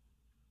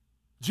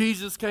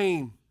 Jesus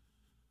came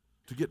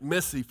to get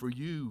messy for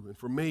you and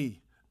for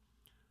me.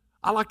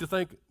 I like to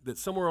think that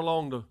somewhere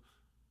along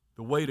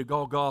the way to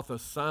Golgotha,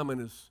 Simon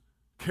is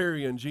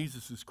carrying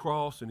Jesus'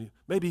 cross, and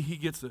maybe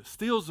he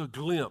steals a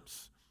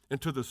glimpse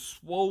into the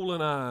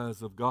swollen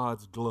eyes of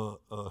God's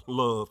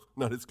love,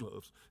 not his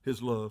gloves,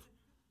 his love.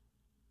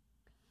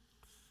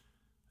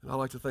 And I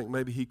like to think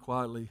maybe he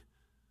quietly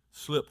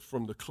slipped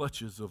from the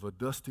clutches of a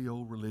dusty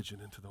old religion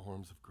into the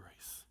arms of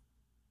grace.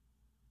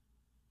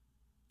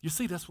 You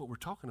see, that's what we're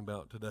talking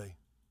about today.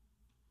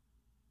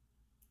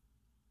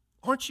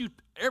 Aren't you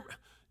ever?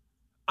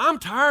 I'm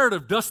tired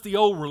of dusty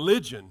old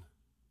religion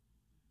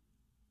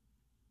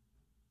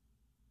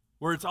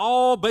where it's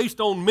all based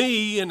on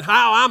me and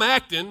how I'm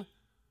acting.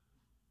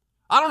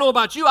 I don't know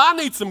about you, I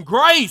need some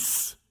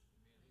grace.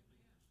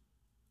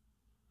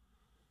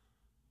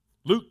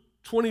 Luke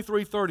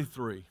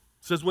 23:33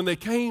 says, when they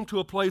came to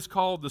a place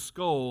called the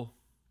Skull,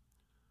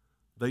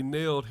 they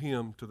nailed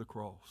him to the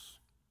cross.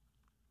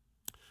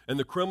 And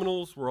the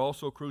criminals were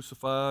also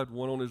crucified,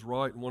 one on his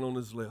right and one on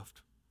his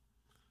left.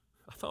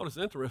 I thought it's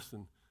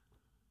interesting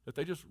that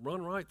they just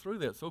run right through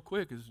that so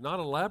quick. It's not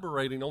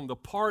elaborating on the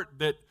part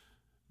that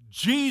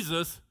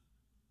Jesus,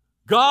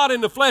 God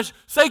in the flesh,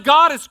 say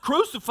God is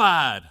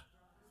crucified.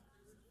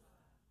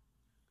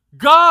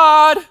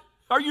 God,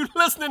 are you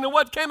listening to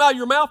what came out of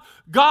your mouth?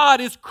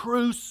 God is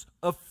crucified.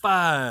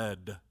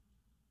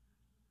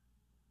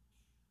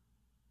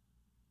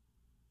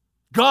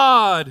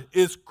 God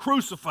is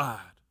crucified.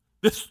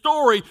 This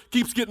story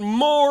keeps getting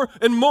more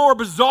and more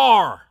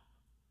bizarre.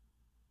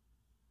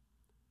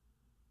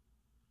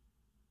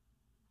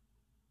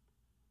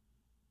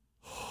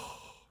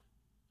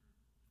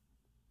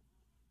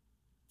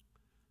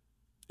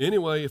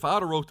 Anyway, if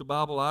I'd have wrote the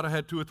Bible, I'd have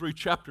had 2 or 3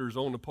 chapters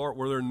on the part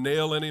where they're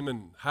nailing him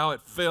and how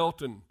it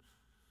felt.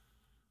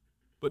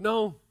 But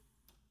no,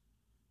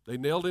 they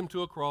nailed him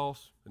to a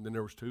cross, and then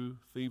there was 2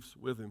 thieves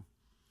with him.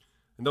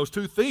 And those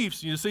 2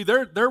 thieves, you see,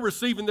 they're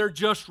receiving their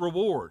just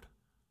reward.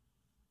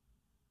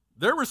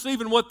 They're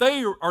receiving what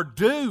they are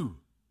due.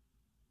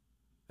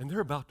 And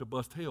they're about to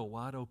bust hell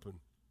wide open.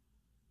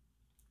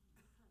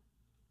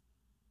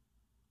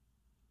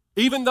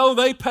 Even though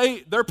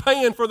they're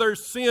paying for their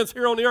sins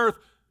here on the earth,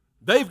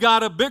 they've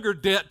got a bigger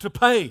debt to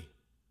pay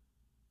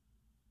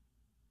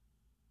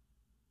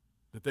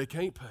that they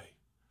can't pay.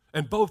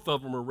 And both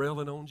of them are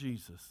railing on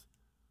Jesus.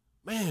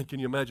 Man, can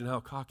you imagine how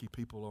cocky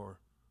people are?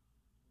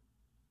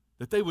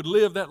 That they would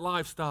live that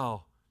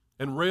lifestyle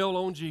and rail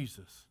on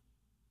Jesus.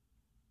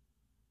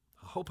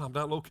 I hope I'm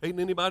not locating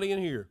anybody in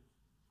here.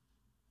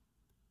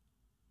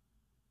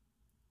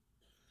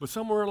 But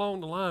somewhere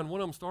along the line,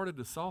 one of them started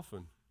to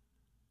soften.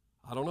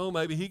 I don't know,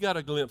 maybe he got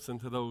a glimpse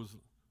into those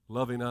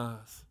loving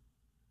eyes.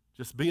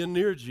 Just being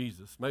near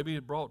Jesus. Maybe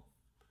it brought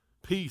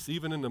peace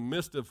even in the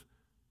midst of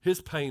his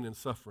pain and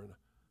suffering.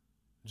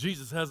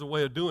 Jesus has a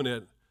way of doing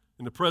that.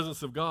 In the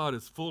presence of God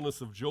is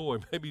fullness of joy.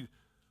 Maybe,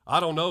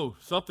 I don't know,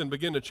 something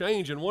began to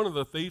change in one of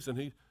the thieves,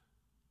 and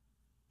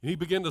he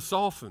began to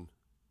soften.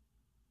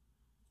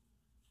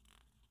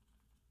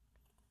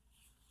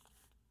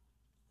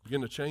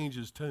 Began to change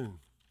his tune.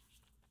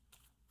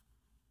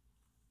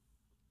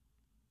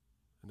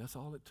 And that's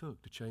all it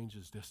took to change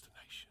his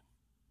destination.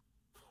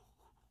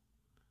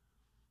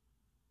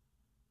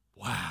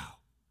 Wow.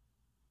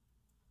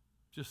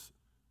 Just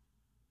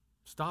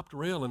stop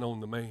railing on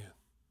the man.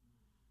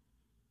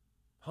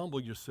 Humble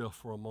yourself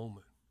for a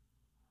moment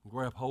and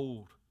grab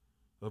hold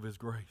of his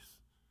grace.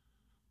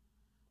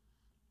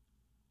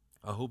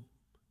 I hope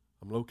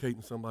I'm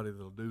locating somebody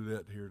that'll do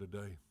that here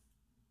today.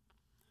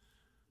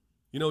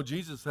 You know,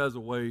 Jesus has a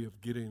way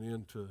of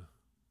getting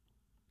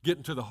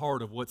to the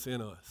heart of what's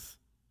in us.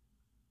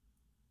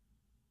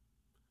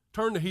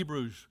 Turn to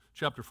Hebrews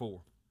chapter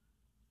 4.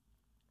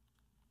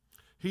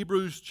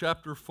 Hebrews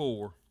chapter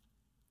 4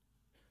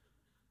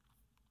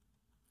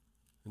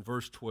 and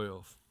verse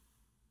 12.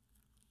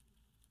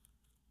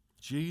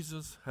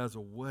 Jesus has a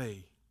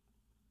way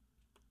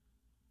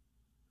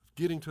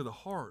getting to the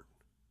heart.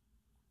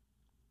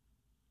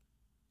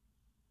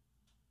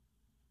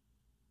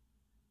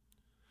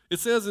 It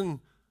says in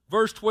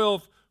verse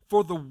 12,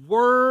 for the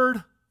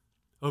word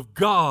of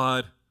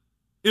God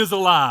is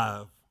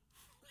alive.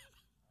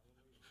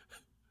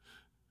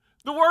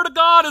 The word of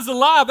God is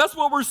alive. That's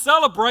what we're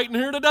celebrating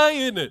here today,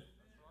 isn't it?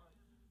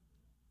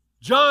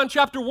 John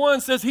chapter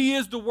 1 says he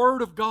is the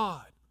word of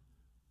God.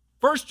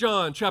 1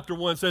 John chapter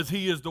 1 says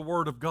he is the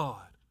word of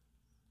God.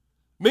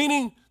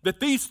 Meaning that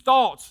these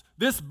thoughts,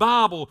 this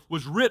Bible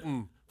was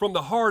written from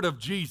the heart of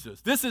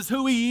Jesus. This is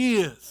who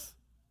he is.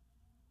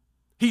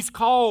 He's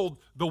called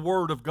the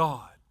Word of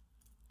God.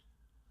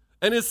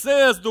 And it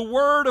says the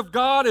Word of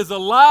God is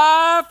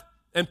alive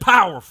and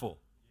powerful.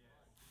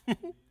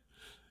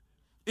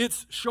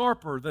 It's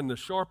sharper than the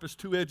sharpest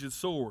two-edged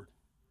sword,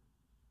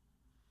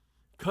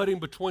 cutting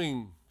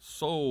between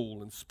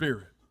soul and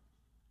spirit,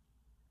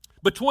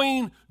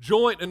 between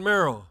joint and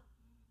marrow,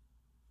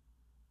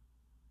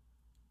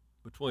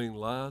 between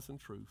lies and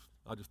truth.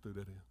 I just threw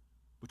that in.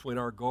 Between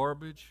our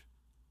garbage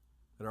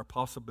and our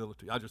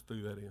possibility. I just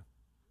threw that in.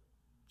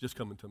 Just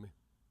coming to me.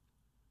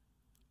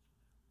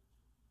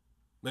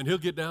 Man, he'll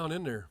get down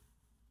in there.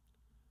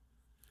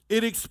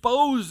 It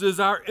exposes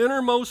our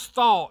innermost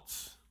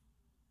thoughts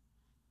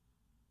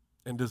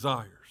and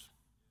desires.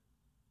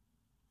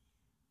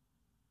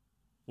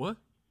 What?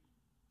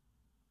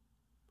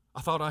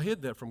 I thought I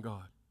hid that from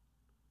God.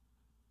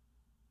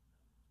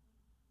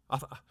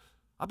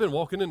 I've been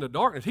walking in the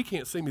darkness. He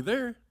can't see me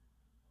there.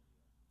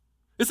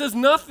 It says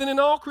nothing in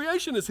all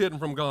creation is hidden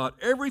from God.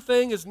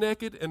 Everything is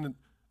naked and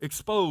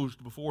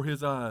exposed before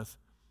his eyes.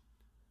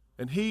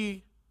 And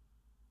he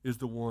is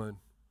the one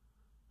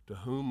to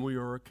whom we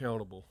are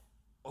accountable.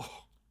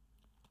 Oh.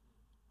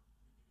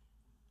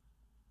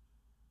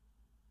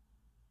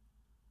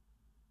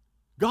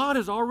 God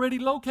has already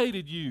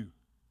located you.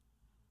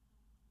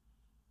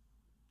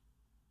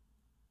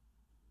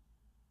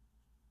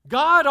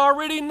 God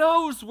already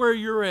knows where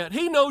you're at.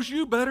 He knows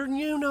you better than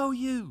you know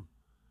you.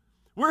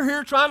 We're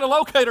here trying to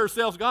locate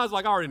ourselves. God's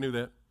like, I already knew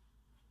that.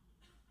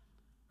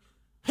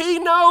 He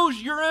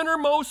knows your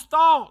innermost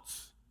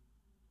thoughts.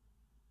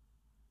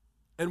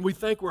 And we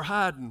think we're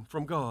hiding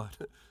from God.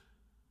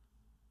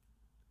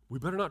 We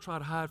better not try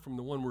to hide from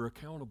the one we're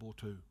accountable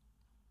to.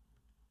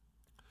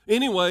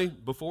 Anyway,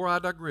 before I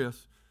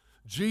digress,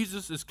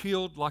 Jesus is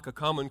killed like a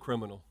common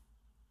criminal,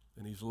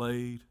 and he's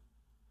laid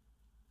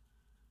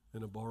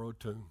in a borrowed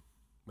tomb.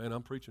 Man,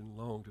 I'm preaching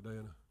long today.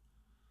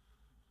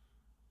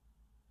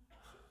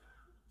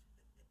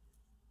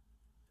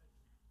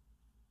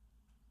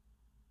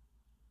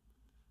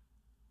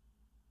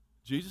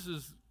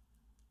 Jesus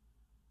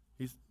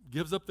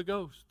gives up the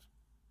ghost.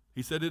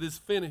 He said, it is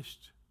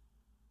finished.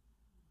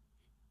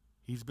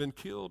 He's been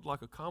killed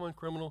like a common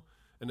criminal,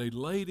 and they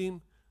laid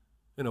him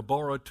in a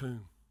borrowed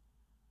tomb.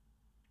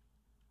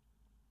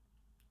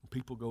 And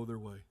people go their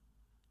way.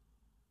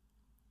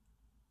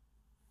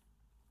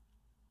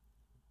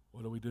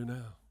 What do we do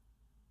now?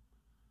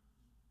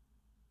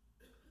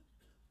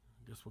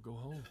 I guess we'll go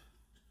home.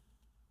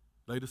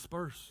 They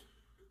disperse.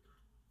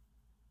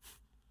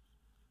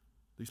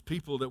 These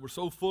people that were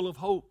so full of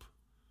hope.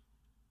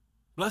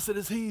 Blessed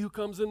is he who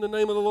comes in the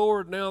name of the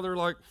Lord. Now they're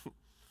like,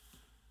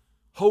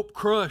 hope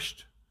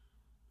crushed.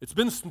 It's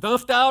been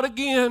snuffed out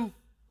again.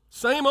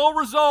 Same old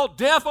result.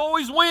 Death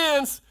always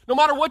wins. No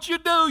matter what you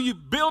do, you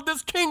build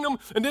this kingdom,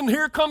 and then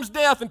here comes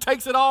death and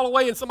takes it all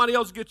away, and somebody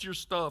else gets your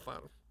stuff out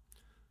of it.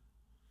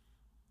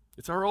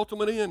 It's our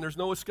ultimate end. There's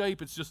no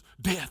escape. It's just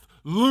death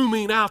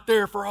looming out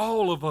there for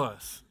all of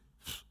us.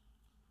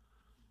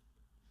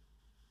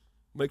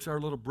 Makes our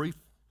little brief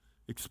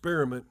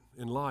experiment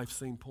in life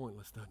seem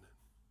pointless, doesn't it?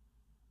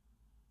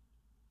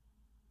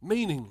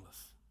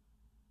 Meaningless.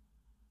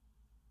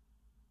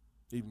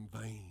 Even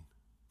vain.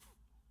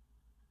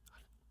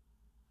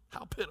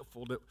 How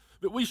pitiful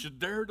that we should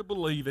dare to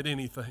believe in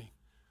anything.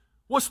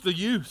 What's the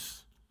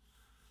use?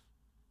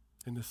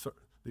 And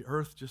the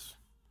earth just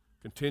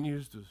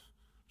continues to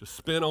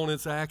spin on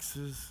its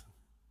axis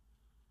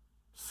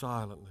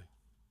silently.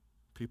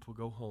 People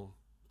go home.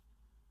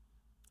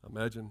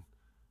 Imagine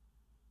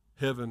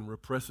heaven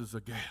represses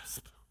a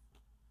gasp.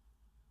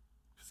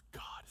 Because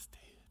God is dead.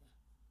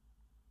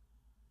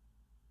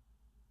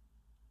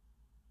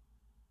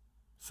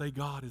 Say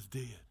God is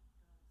dead.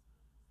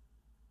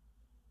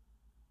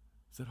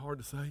 Is that hard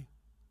to say?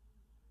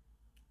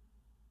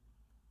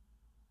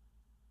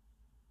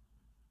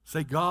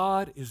 Say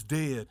God is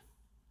dead.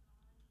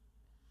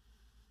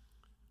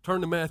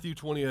 Turn to Matthew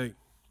 28.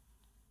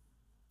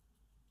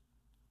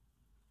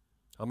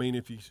 I mean,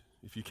 if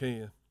you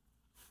can.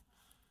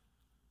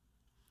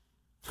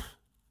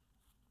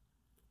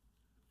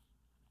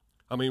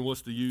 I mean,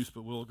 what's the use?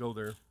 But we'll go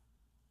there.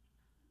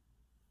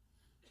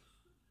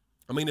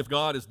 I mean, if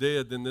God is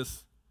dead, then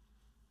this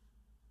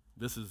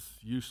is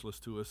useless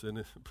to us, isn't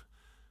it?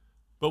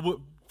 But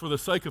for the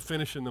sake of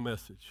finishing the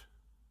message,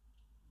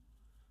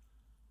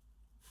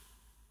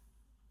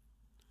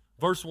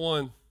 verse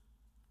 1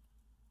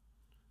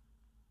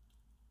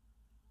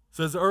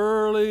 says,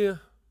 early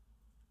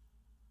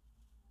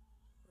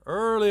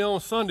Early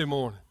on Sunday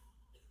morning.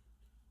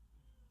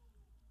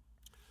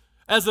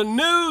 As a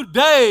new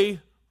day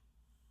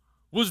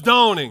was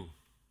dawning.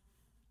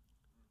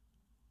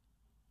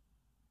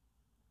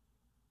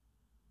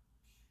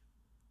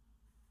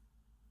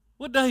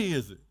 What day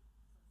is it?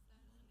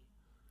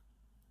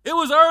 It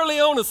was early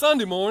on a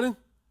Sunday morning.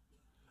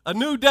 A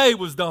new day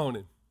was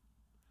dawning.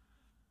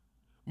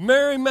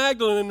 Mary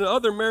Magdalene and the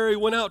other Mary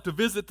went out to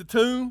visit the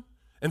tomb,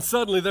 and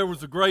suddenly there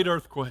was a great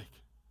earthquake.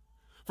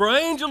 For an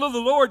angel of the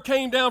Lord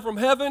came down from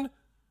heaven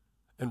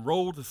and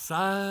rolled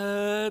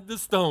aside the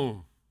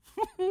stone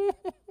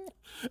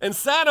and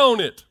sat on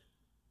it.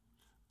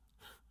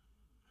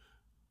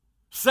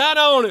 Sat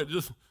on it.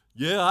 Just,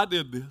 yeah, I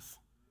did this.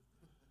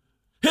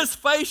 His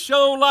face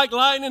shone like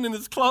lightning and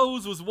his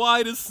clothes was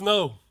white as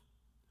snow.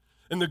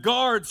 And the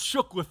guards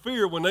shook with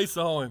fear when they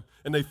saw him,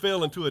 and they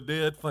fell into a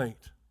dead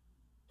faint.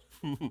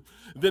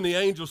 Then the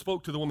angel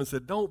spoke to the woman and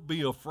said, "Don't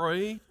be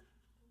afraid."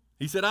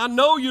 He said, "I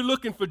know you're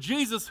looking for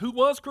Jesus who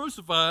was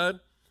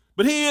crucified,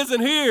 but he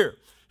isn't here.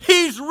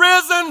 He's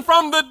risen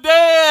from the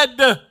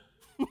dead."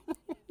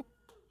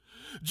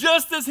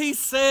 Just as he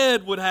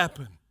said would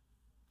happen.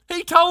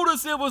 He told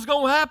us it was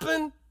going to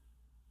happen.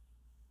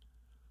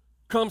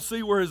 Come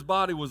see where his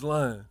body was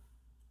lying.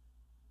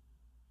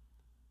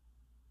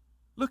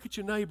 Look at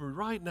your neighbor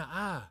right in the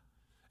eye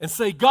and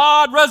say,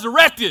 "God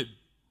resurrected."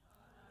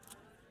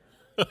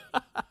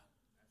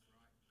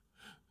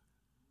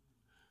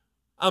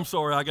 I'm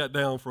sorry I got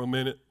down for a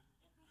minute.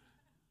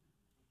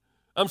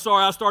 I'm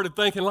sorry I started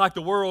thinking like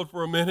the world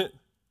for a minute.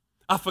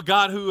 I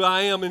forgot who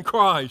I am in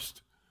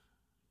Christ.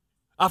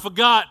 I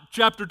forgot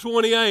chapter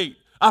 28.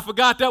 I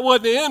forgot that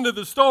wasn't the end of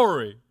the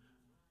story.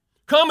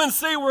 Come and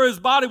see where his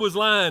body was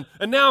lying,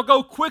 and now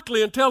go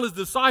quickly and tell his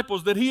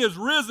disciples that he has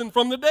risen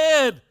from the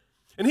dead.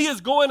 And he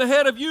is going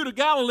ahead of you to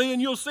Galilee,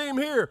 and you'll see him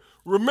here.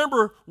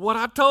 Remember what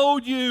I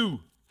told you.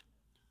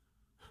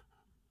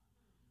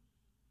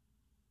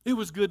 It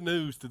was good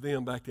news to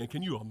them back then.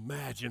 Can you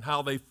imagine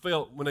how they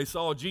felt when they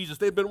saw Jesus?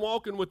 They'd been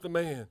walking with the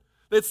man.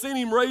 They'd seen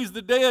him raise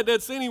the dead.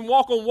 They'd seen him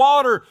walk on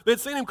water. They'd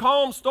seen him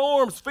calm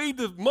storms, feed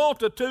the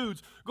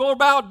multitudes, go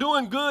about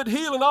doing good,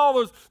 healing all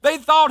those. They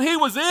thought he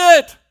was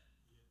it.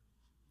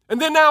 And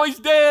then now he's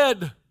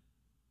dead.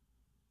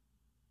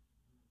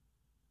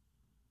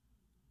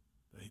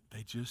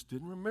 They just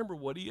didn't remember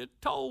what he had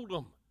told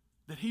them,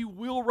 that he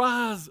will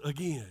rise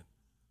again.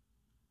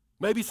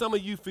 Maybe some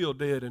of you feel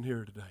dead in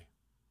here today.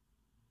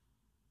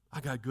 I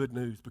got good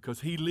news.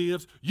 Because he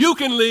lives, you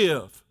can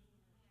live.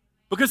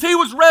 Because he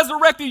was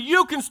resurrected,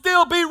 you can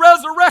still be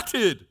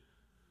resurrected.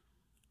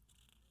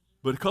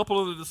 But a couple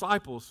of the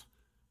disciples,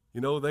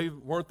 they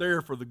weren't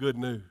there for the good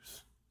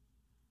news.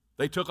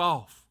 They took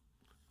off.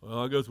 Well,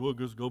 I guess we'll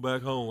just go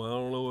back home. I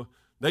don't know.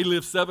 They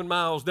live 7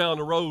 miles down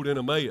the road in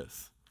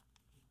Emmaus.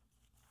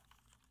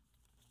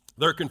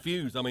 They're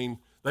confused.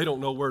 They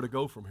don't know where to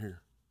go from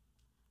here.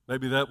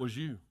 Maybe that was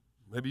you.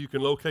 Maybe you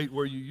can locate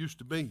where you used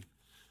to be.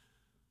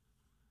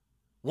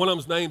 One of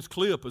them's name's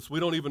Cleopas. We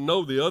don't even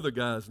know the other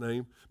guy's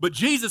name. But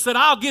Jesus said,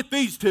 "I'll get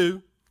these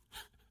two."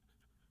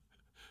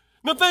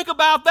 Now think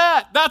about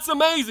that. That's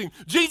amazing.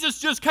 Jesus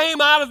just came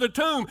out of the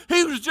tomb.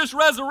 He was just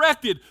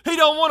resurrected. He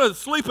don't want to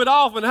sleep it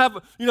off and have,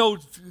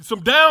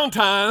 some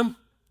downtime.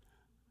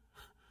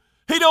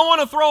 He don't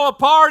want to throw a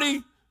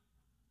party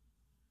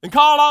and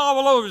call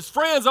all of his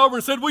friends over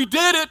and said, "We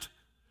did it."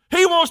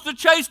 He wants to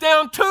chase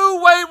down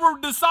 2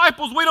 wayward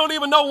disciples. We don't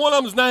even know one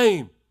of them's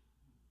name.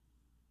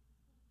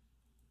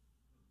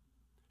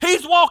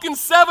 He's walking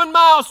 7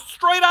 miles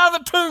straight out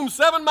of the tomb,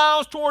 7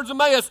 miles towards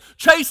Emmaus,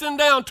 chasing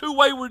down 2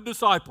 wayward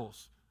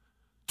disciples.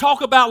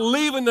 Talk about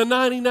leaving the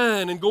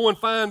 99 and go and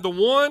find the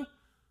one.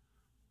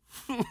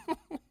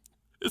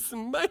 It's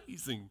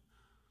amazing.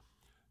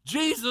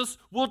 Jesus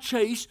will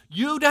chase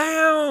you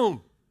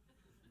down.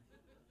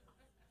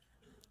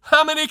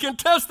 How many can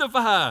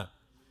testify?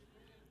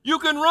 You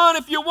can run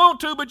if you want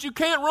to, but you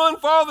can't run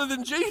farther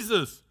than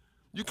Jesus.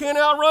 You can't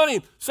outrun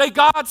him. Say,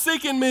 "God's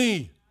seeking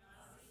me."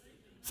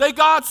 Say,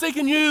 "God's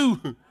seeking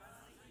you."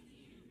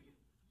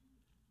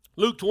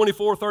 Luke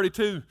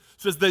 24:32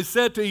 says, they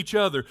said to each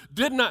other,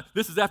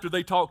 this is after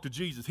they talked to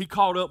Jesus. He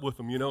caught up with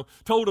them,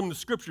 told them the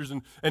scriptures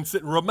and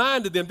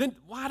reminded them, "Then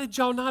why did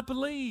y'all not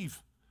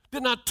believe?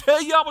 Didn't I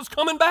tell you I was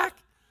coming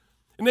back?"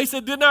 And they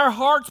said, "Didn't our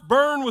hearts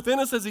burn within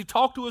us as he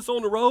talked to us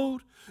on the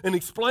road and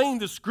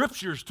explained the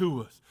scriptures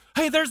to us?"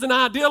 Hey, there's an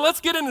idea. Let's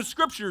get into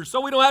scriptures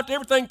so we don't have to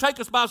everything take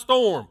us by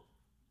storm.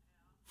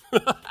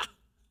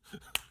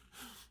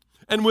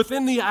 And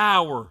within the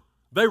hour,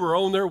 they were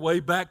on their way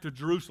back to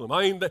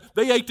Jerusalem.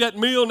 They ate that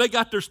meal and they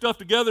got their stuff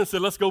together and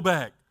said, "Let's go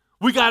back.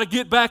 We got to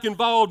get back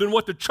involved in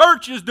what the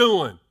church is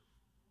doing."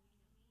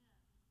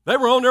 They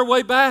were on their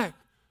way back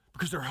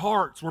because their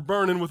hearts were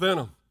burning within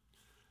them.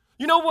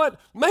 You know what?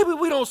 Maybe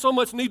we don't so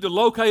much need to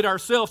locate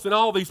ourselves in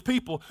all these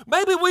people.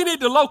 Maybe we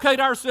need to locate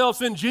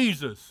ourselves in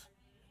Jesus.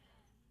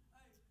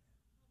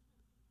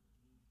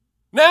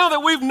 Now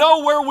that we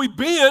know where we've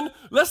been,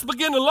 let's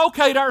begin to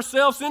locate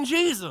ourselves in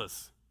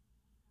Jesus.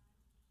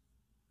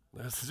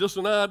 That's just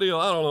an idea.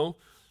 I don't know.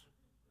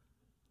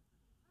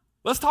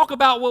 Let's talk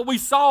about what we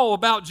saw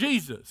about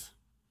Jesus.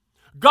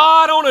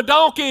 God on a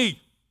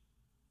donkey.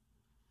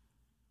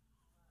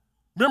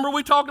 Remember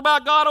we talked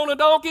about God on a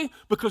donkey?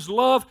 Because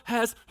love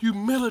has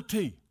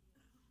humility.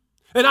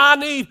 And I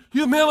need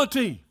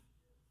humility.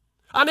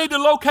 I need to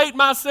locate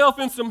myself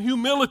in some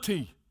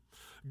humility.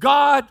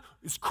 God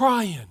is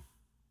crying.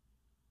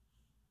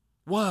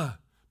 Why?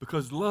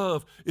 Because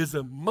love is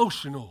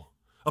emotional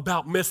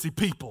about messy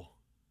people.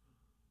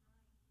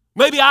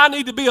 Maybe I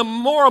need to be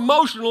more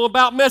emotional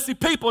about messy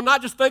people,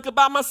 not just think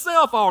about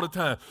myself all the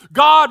time.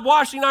 God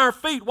washing our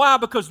feet. Why?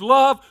 Because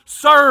love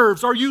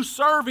serves. Are you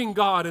serving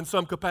God in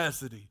some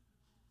capacity?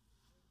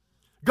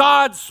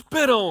 God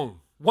spit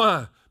on.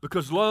 Why?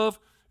 Because love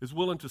is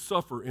willing to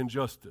suffer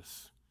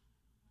injustice.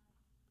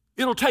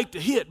 It'll take the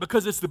hit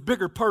because it's the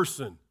bigger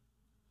person.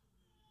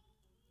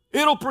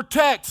 It'll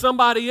protect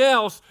somebody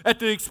else at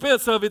the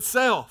expense of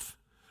itself.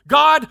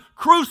 God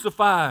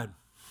crucified.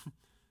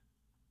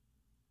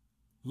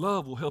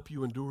 Love will help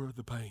you endure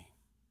the pain.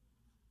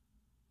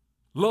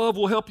 Love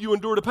will help you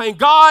endure the pain.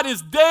 God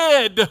is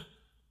dead.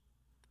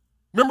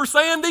 Remember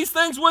saying these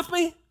things with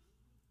me?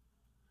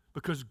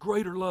 Because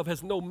greater love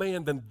has no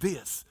man than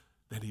this,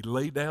 that he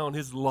laid down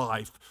his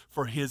life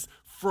for his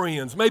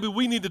friends. Maybe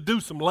we need to do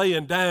some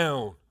laying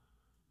down.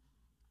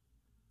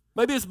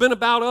 Maybe it's been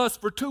about us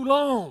for too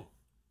long.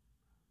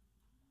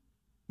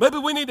 Maybe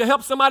we need to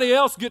help somebody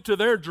else get to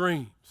their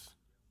dreams.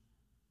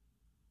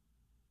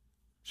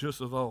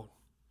 Just a thought.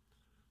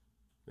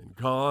 And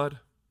God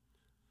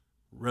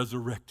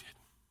resurrected,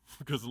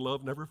 because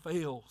love never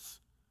fails.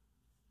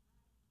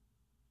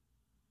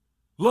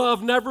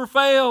 Love never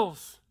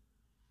fails.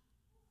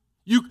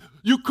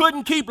 You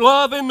couldn't keep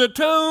love in the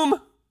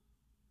tomb.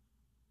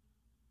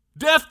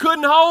 Death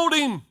couldn't hold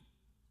him.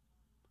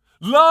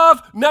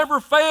 Love never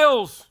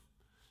fails.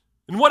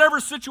 In whatever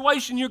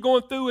situation you're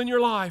going through in your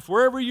life,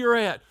 wherever you're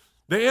at,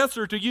 the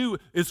answer to you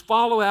is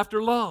follow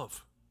after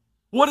love.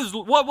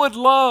 What would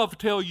love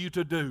tell you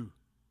to do?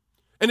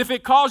 And if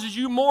it causes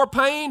you more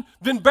pain,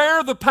 then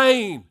bear the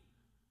pain.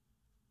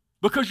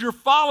 Because you're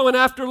following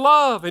after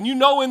love. And you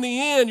know in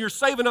the end you're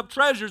saving up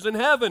treasures in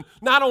heaven,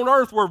 not on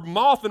earth where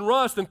moth and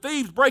rust and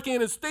thieves break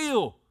in and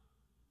steal.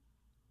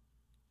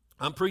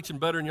 I'm preaching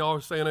better than y'all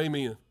are saying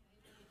amen.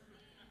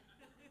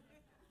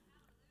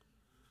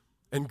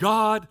 And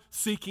God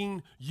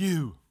seeking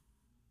you.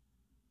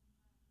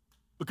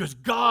 Because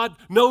God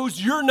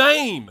knows your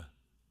name.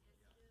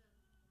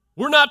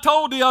 We're not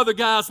told the other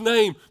guy's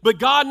name, but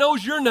God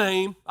knows your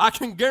name. I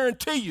can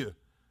guarantee you.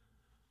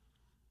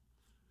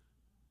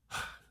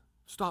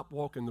 Stop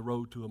walking the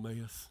road to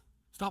Emmaus.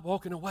 Stop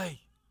walking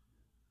away.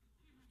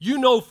 You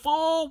know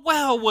full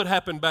well what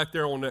happened back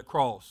there on that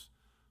cross.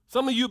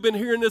 Some of you have been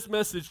hearing this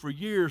message for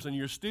years and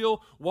you're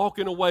still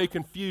walking away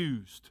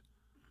confused.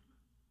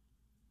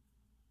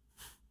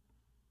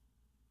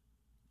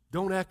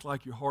 Don't act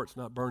like your heart's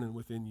not burning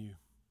within you.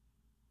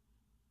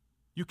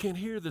 You can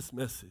hear this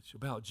message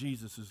about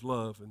Jesus'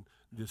 love and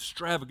the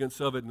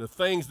extravagance of it and the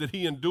things that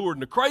he endured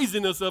and the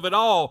craziness of it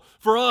all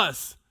for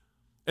us.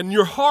 And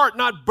your heart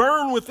not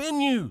burn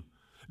within you.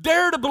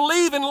 Dare to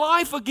believe in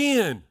life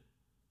again.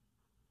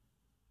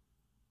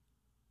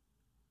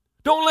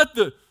 Don't let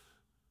the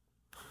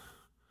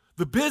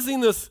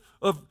busyness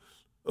of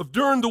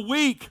during the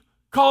week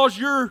cause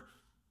your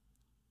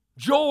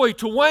joy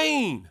to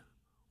wane.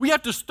 We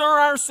have to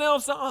stir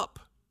ourselves up.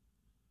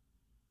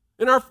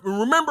 And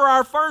remember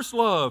our first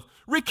love.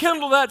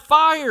 Rekindle that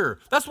fire.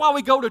 That's why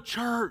we go to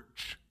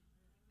church.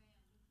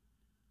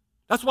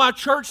 That's why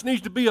church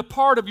needs to be a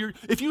part of your...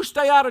 If you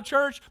stay out of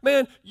church,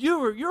 man,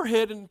 you're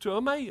heading to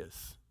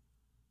Emmaus.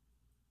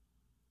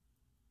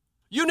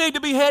 You need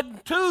to be heading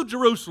to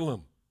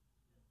Jerusalem.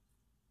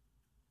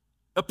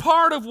 A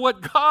part of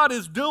what God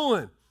is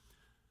doing.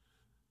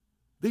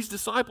 These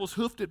disciples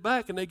hoofed it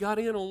back and they got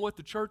in on what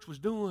the church was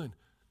doing.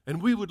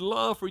 And we would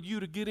love for you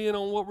to get in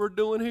on what we're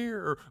doing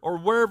here or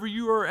wherever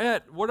you are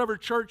at, whatever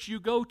church you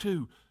go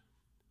to.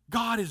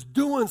 God is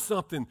doing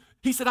something.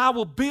 He said, I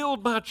will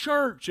build my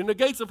church and the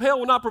gates of hell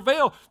will not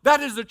prevail. That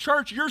is the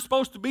church you're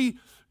supposed to be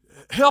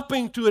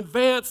helping to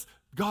advance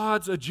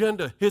God's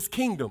agenda, his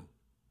kingdom.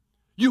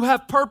 You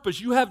have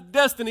purpose. You have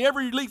destiny.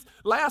 Every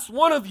last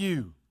one of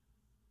you.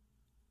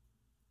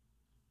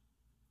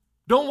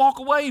 Don't walk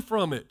away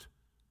from it.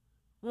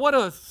 What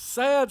a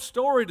sad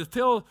story to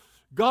tell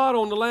God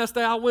on the last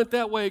day. I went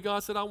that way.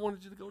 God said, I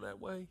wanted you to go that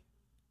way.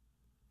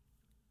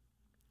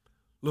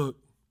 Look,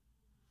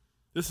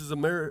 this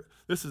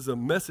is a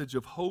message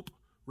of hope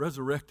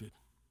resurrected.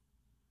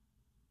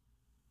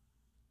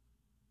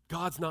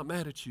 God's not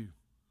mad at you.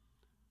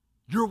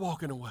 You're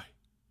walking away.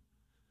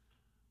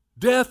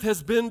 Death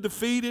has been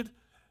defeated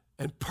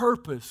and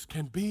purpose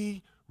can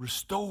be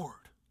restored.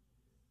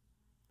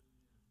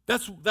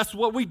 That's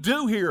what we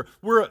do here.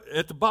 We're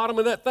at the bottom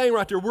of that thing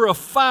right there. We're a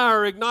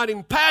fire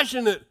igniting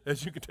passionate,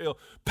 as you can tell,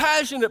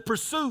 passionate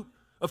pursuit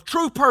of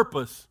true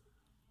purpose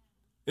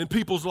in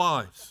people's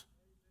lives.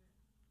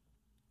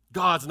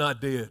 God's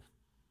not dead.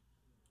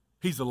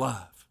 He's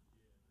alive.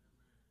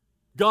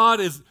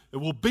 God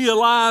will be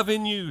alive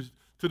in you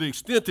to the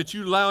extent that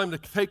you allow him to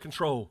take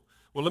control.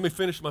 Well, let me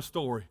finish my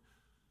story.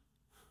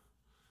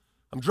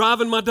 I'm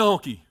driving my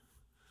donkey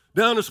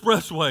down the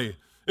expressway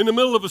in the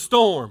middle of a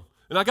storm,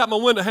 and I got my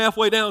window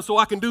halfway down so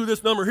I can do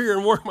this number here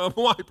and work my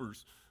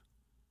wipers.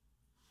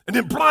 And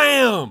then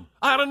blam,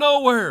 out of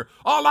nowhere,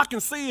 all I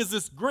can see is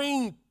this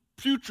green,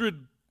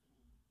 putrid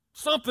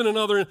something or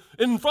another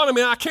in front of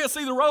me. I can't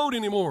see the road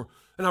anymore.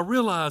 And I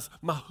realized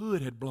my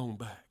hood had blown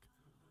back.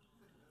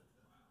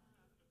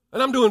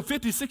 And I'm doing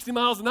 50, 60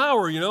 miles an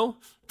hour, you know,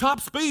 top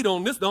speed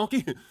on this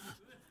donkey.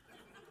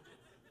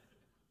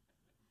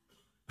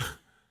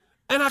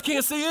 And I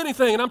can't see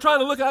anything. And I'm trying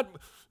to look out,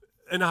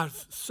 and I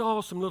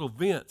saw some little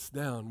vents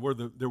down where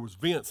there was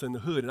vents in the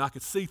hood, and I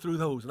could see through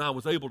those, and I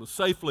was able to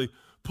safely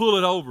pull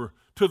it over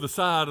to the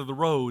side of the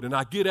road. And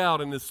I get out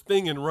in this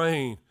stinging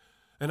rain,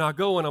 and I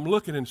go and I'm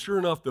looking, and sure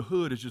enough, the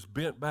hood is just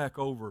bent back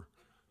over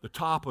the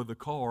top of the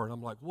car. And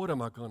I'm like, what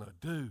am I going to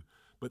do?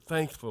 But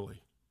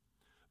thankfully,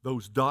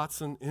 those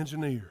Datsun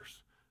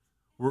engineers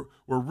were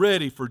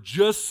ready for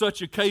just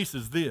such a case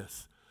as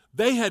this.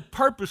 They had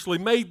purposely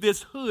made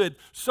this hood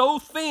so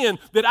thin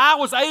that I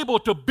was able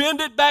to bend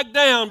it back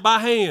down by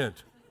hand.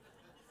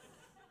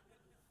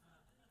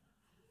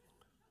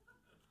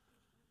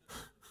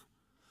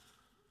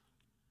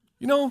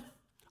 You know,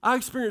 I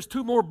experienced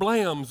 2 more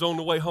blams on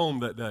the way home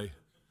that day.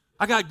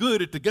 I got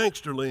good at the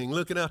gangsterling,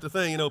 looking out the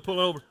thing, you know,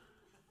 pulling over.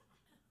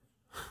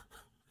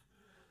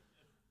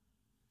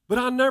 But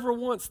I never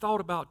once thought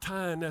about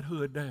tying that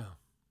hood down.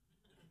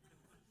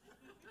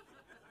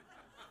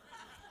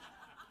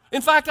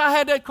 In fact, I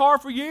had that car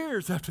for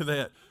years after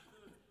that.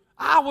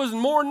 I was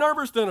more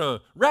nervous than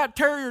a rat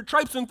terrier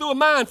traipsing through a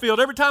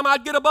minefield every time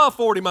I'd get above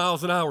 40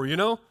 miles an hour, you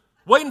know,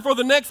 waiting for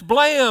the next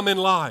blam in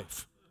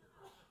life.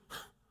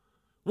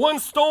 One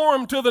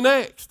storm to the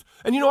next.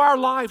 And you know, our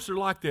lives are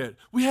like that.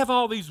 We have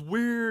all these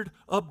weird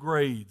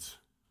upgrades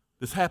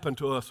that's happened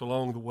to us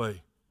along the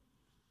way.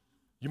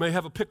 You may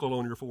have a pickle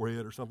on your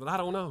forehead or something. I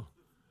don't know.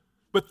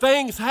 But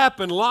things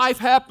happen. Life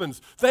happens.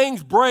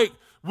 Things break.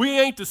 We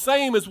ain't the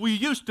same as we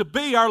used to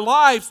be. Our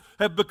lives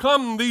have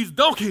become these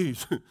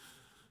donkeys.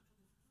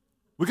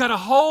 We got a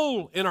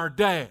hole in our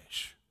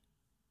dash.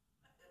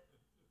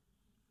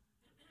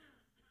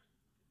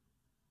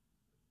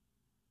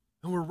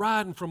 And we're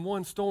riding from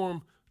one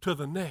storm to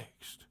the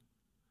next.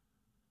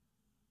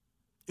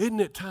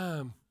 Isn't it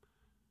time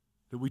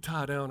that we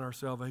tie down our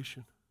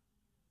salvation?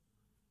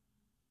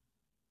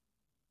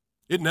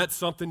 Isn't that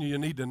something you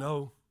need to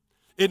know?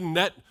 Isn't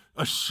that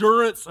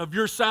assurance of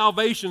your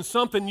salvation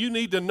something you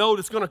need to know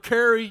that's going to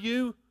carry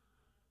you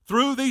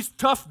through these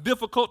tough,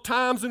 difficult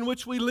times in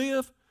which we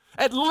live?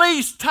 At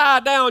least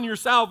tie down your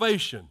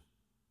salvation.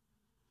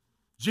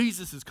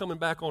 Jesus is coming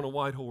back on a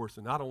white horse,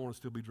 and I don't want to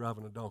still be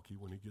driving a donkey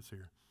when he gets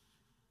here.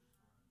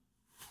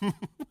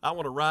 I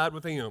want to ride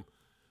with him.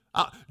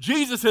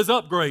 Jesus has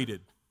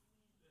upgraded.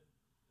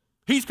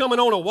 He's coming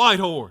on a white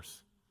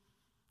horse,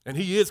 and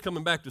he is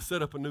coming back to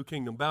set up a new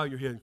kingdom. Bow your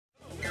head.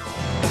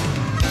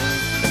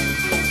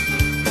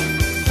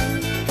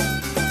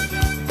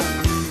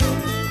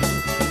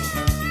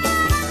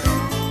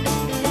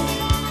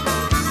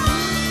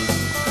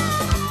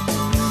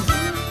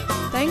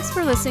 Thanks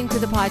for listening to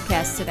the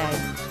podcast today.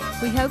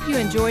 We hope you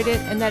enjoyed it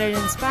and that it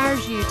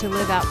inspires you to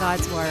live out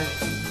God's Word.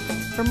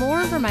 For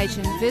more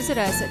information, visit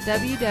us at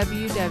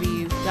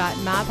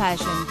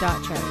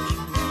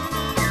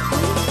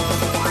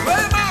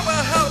www.mypassion.church.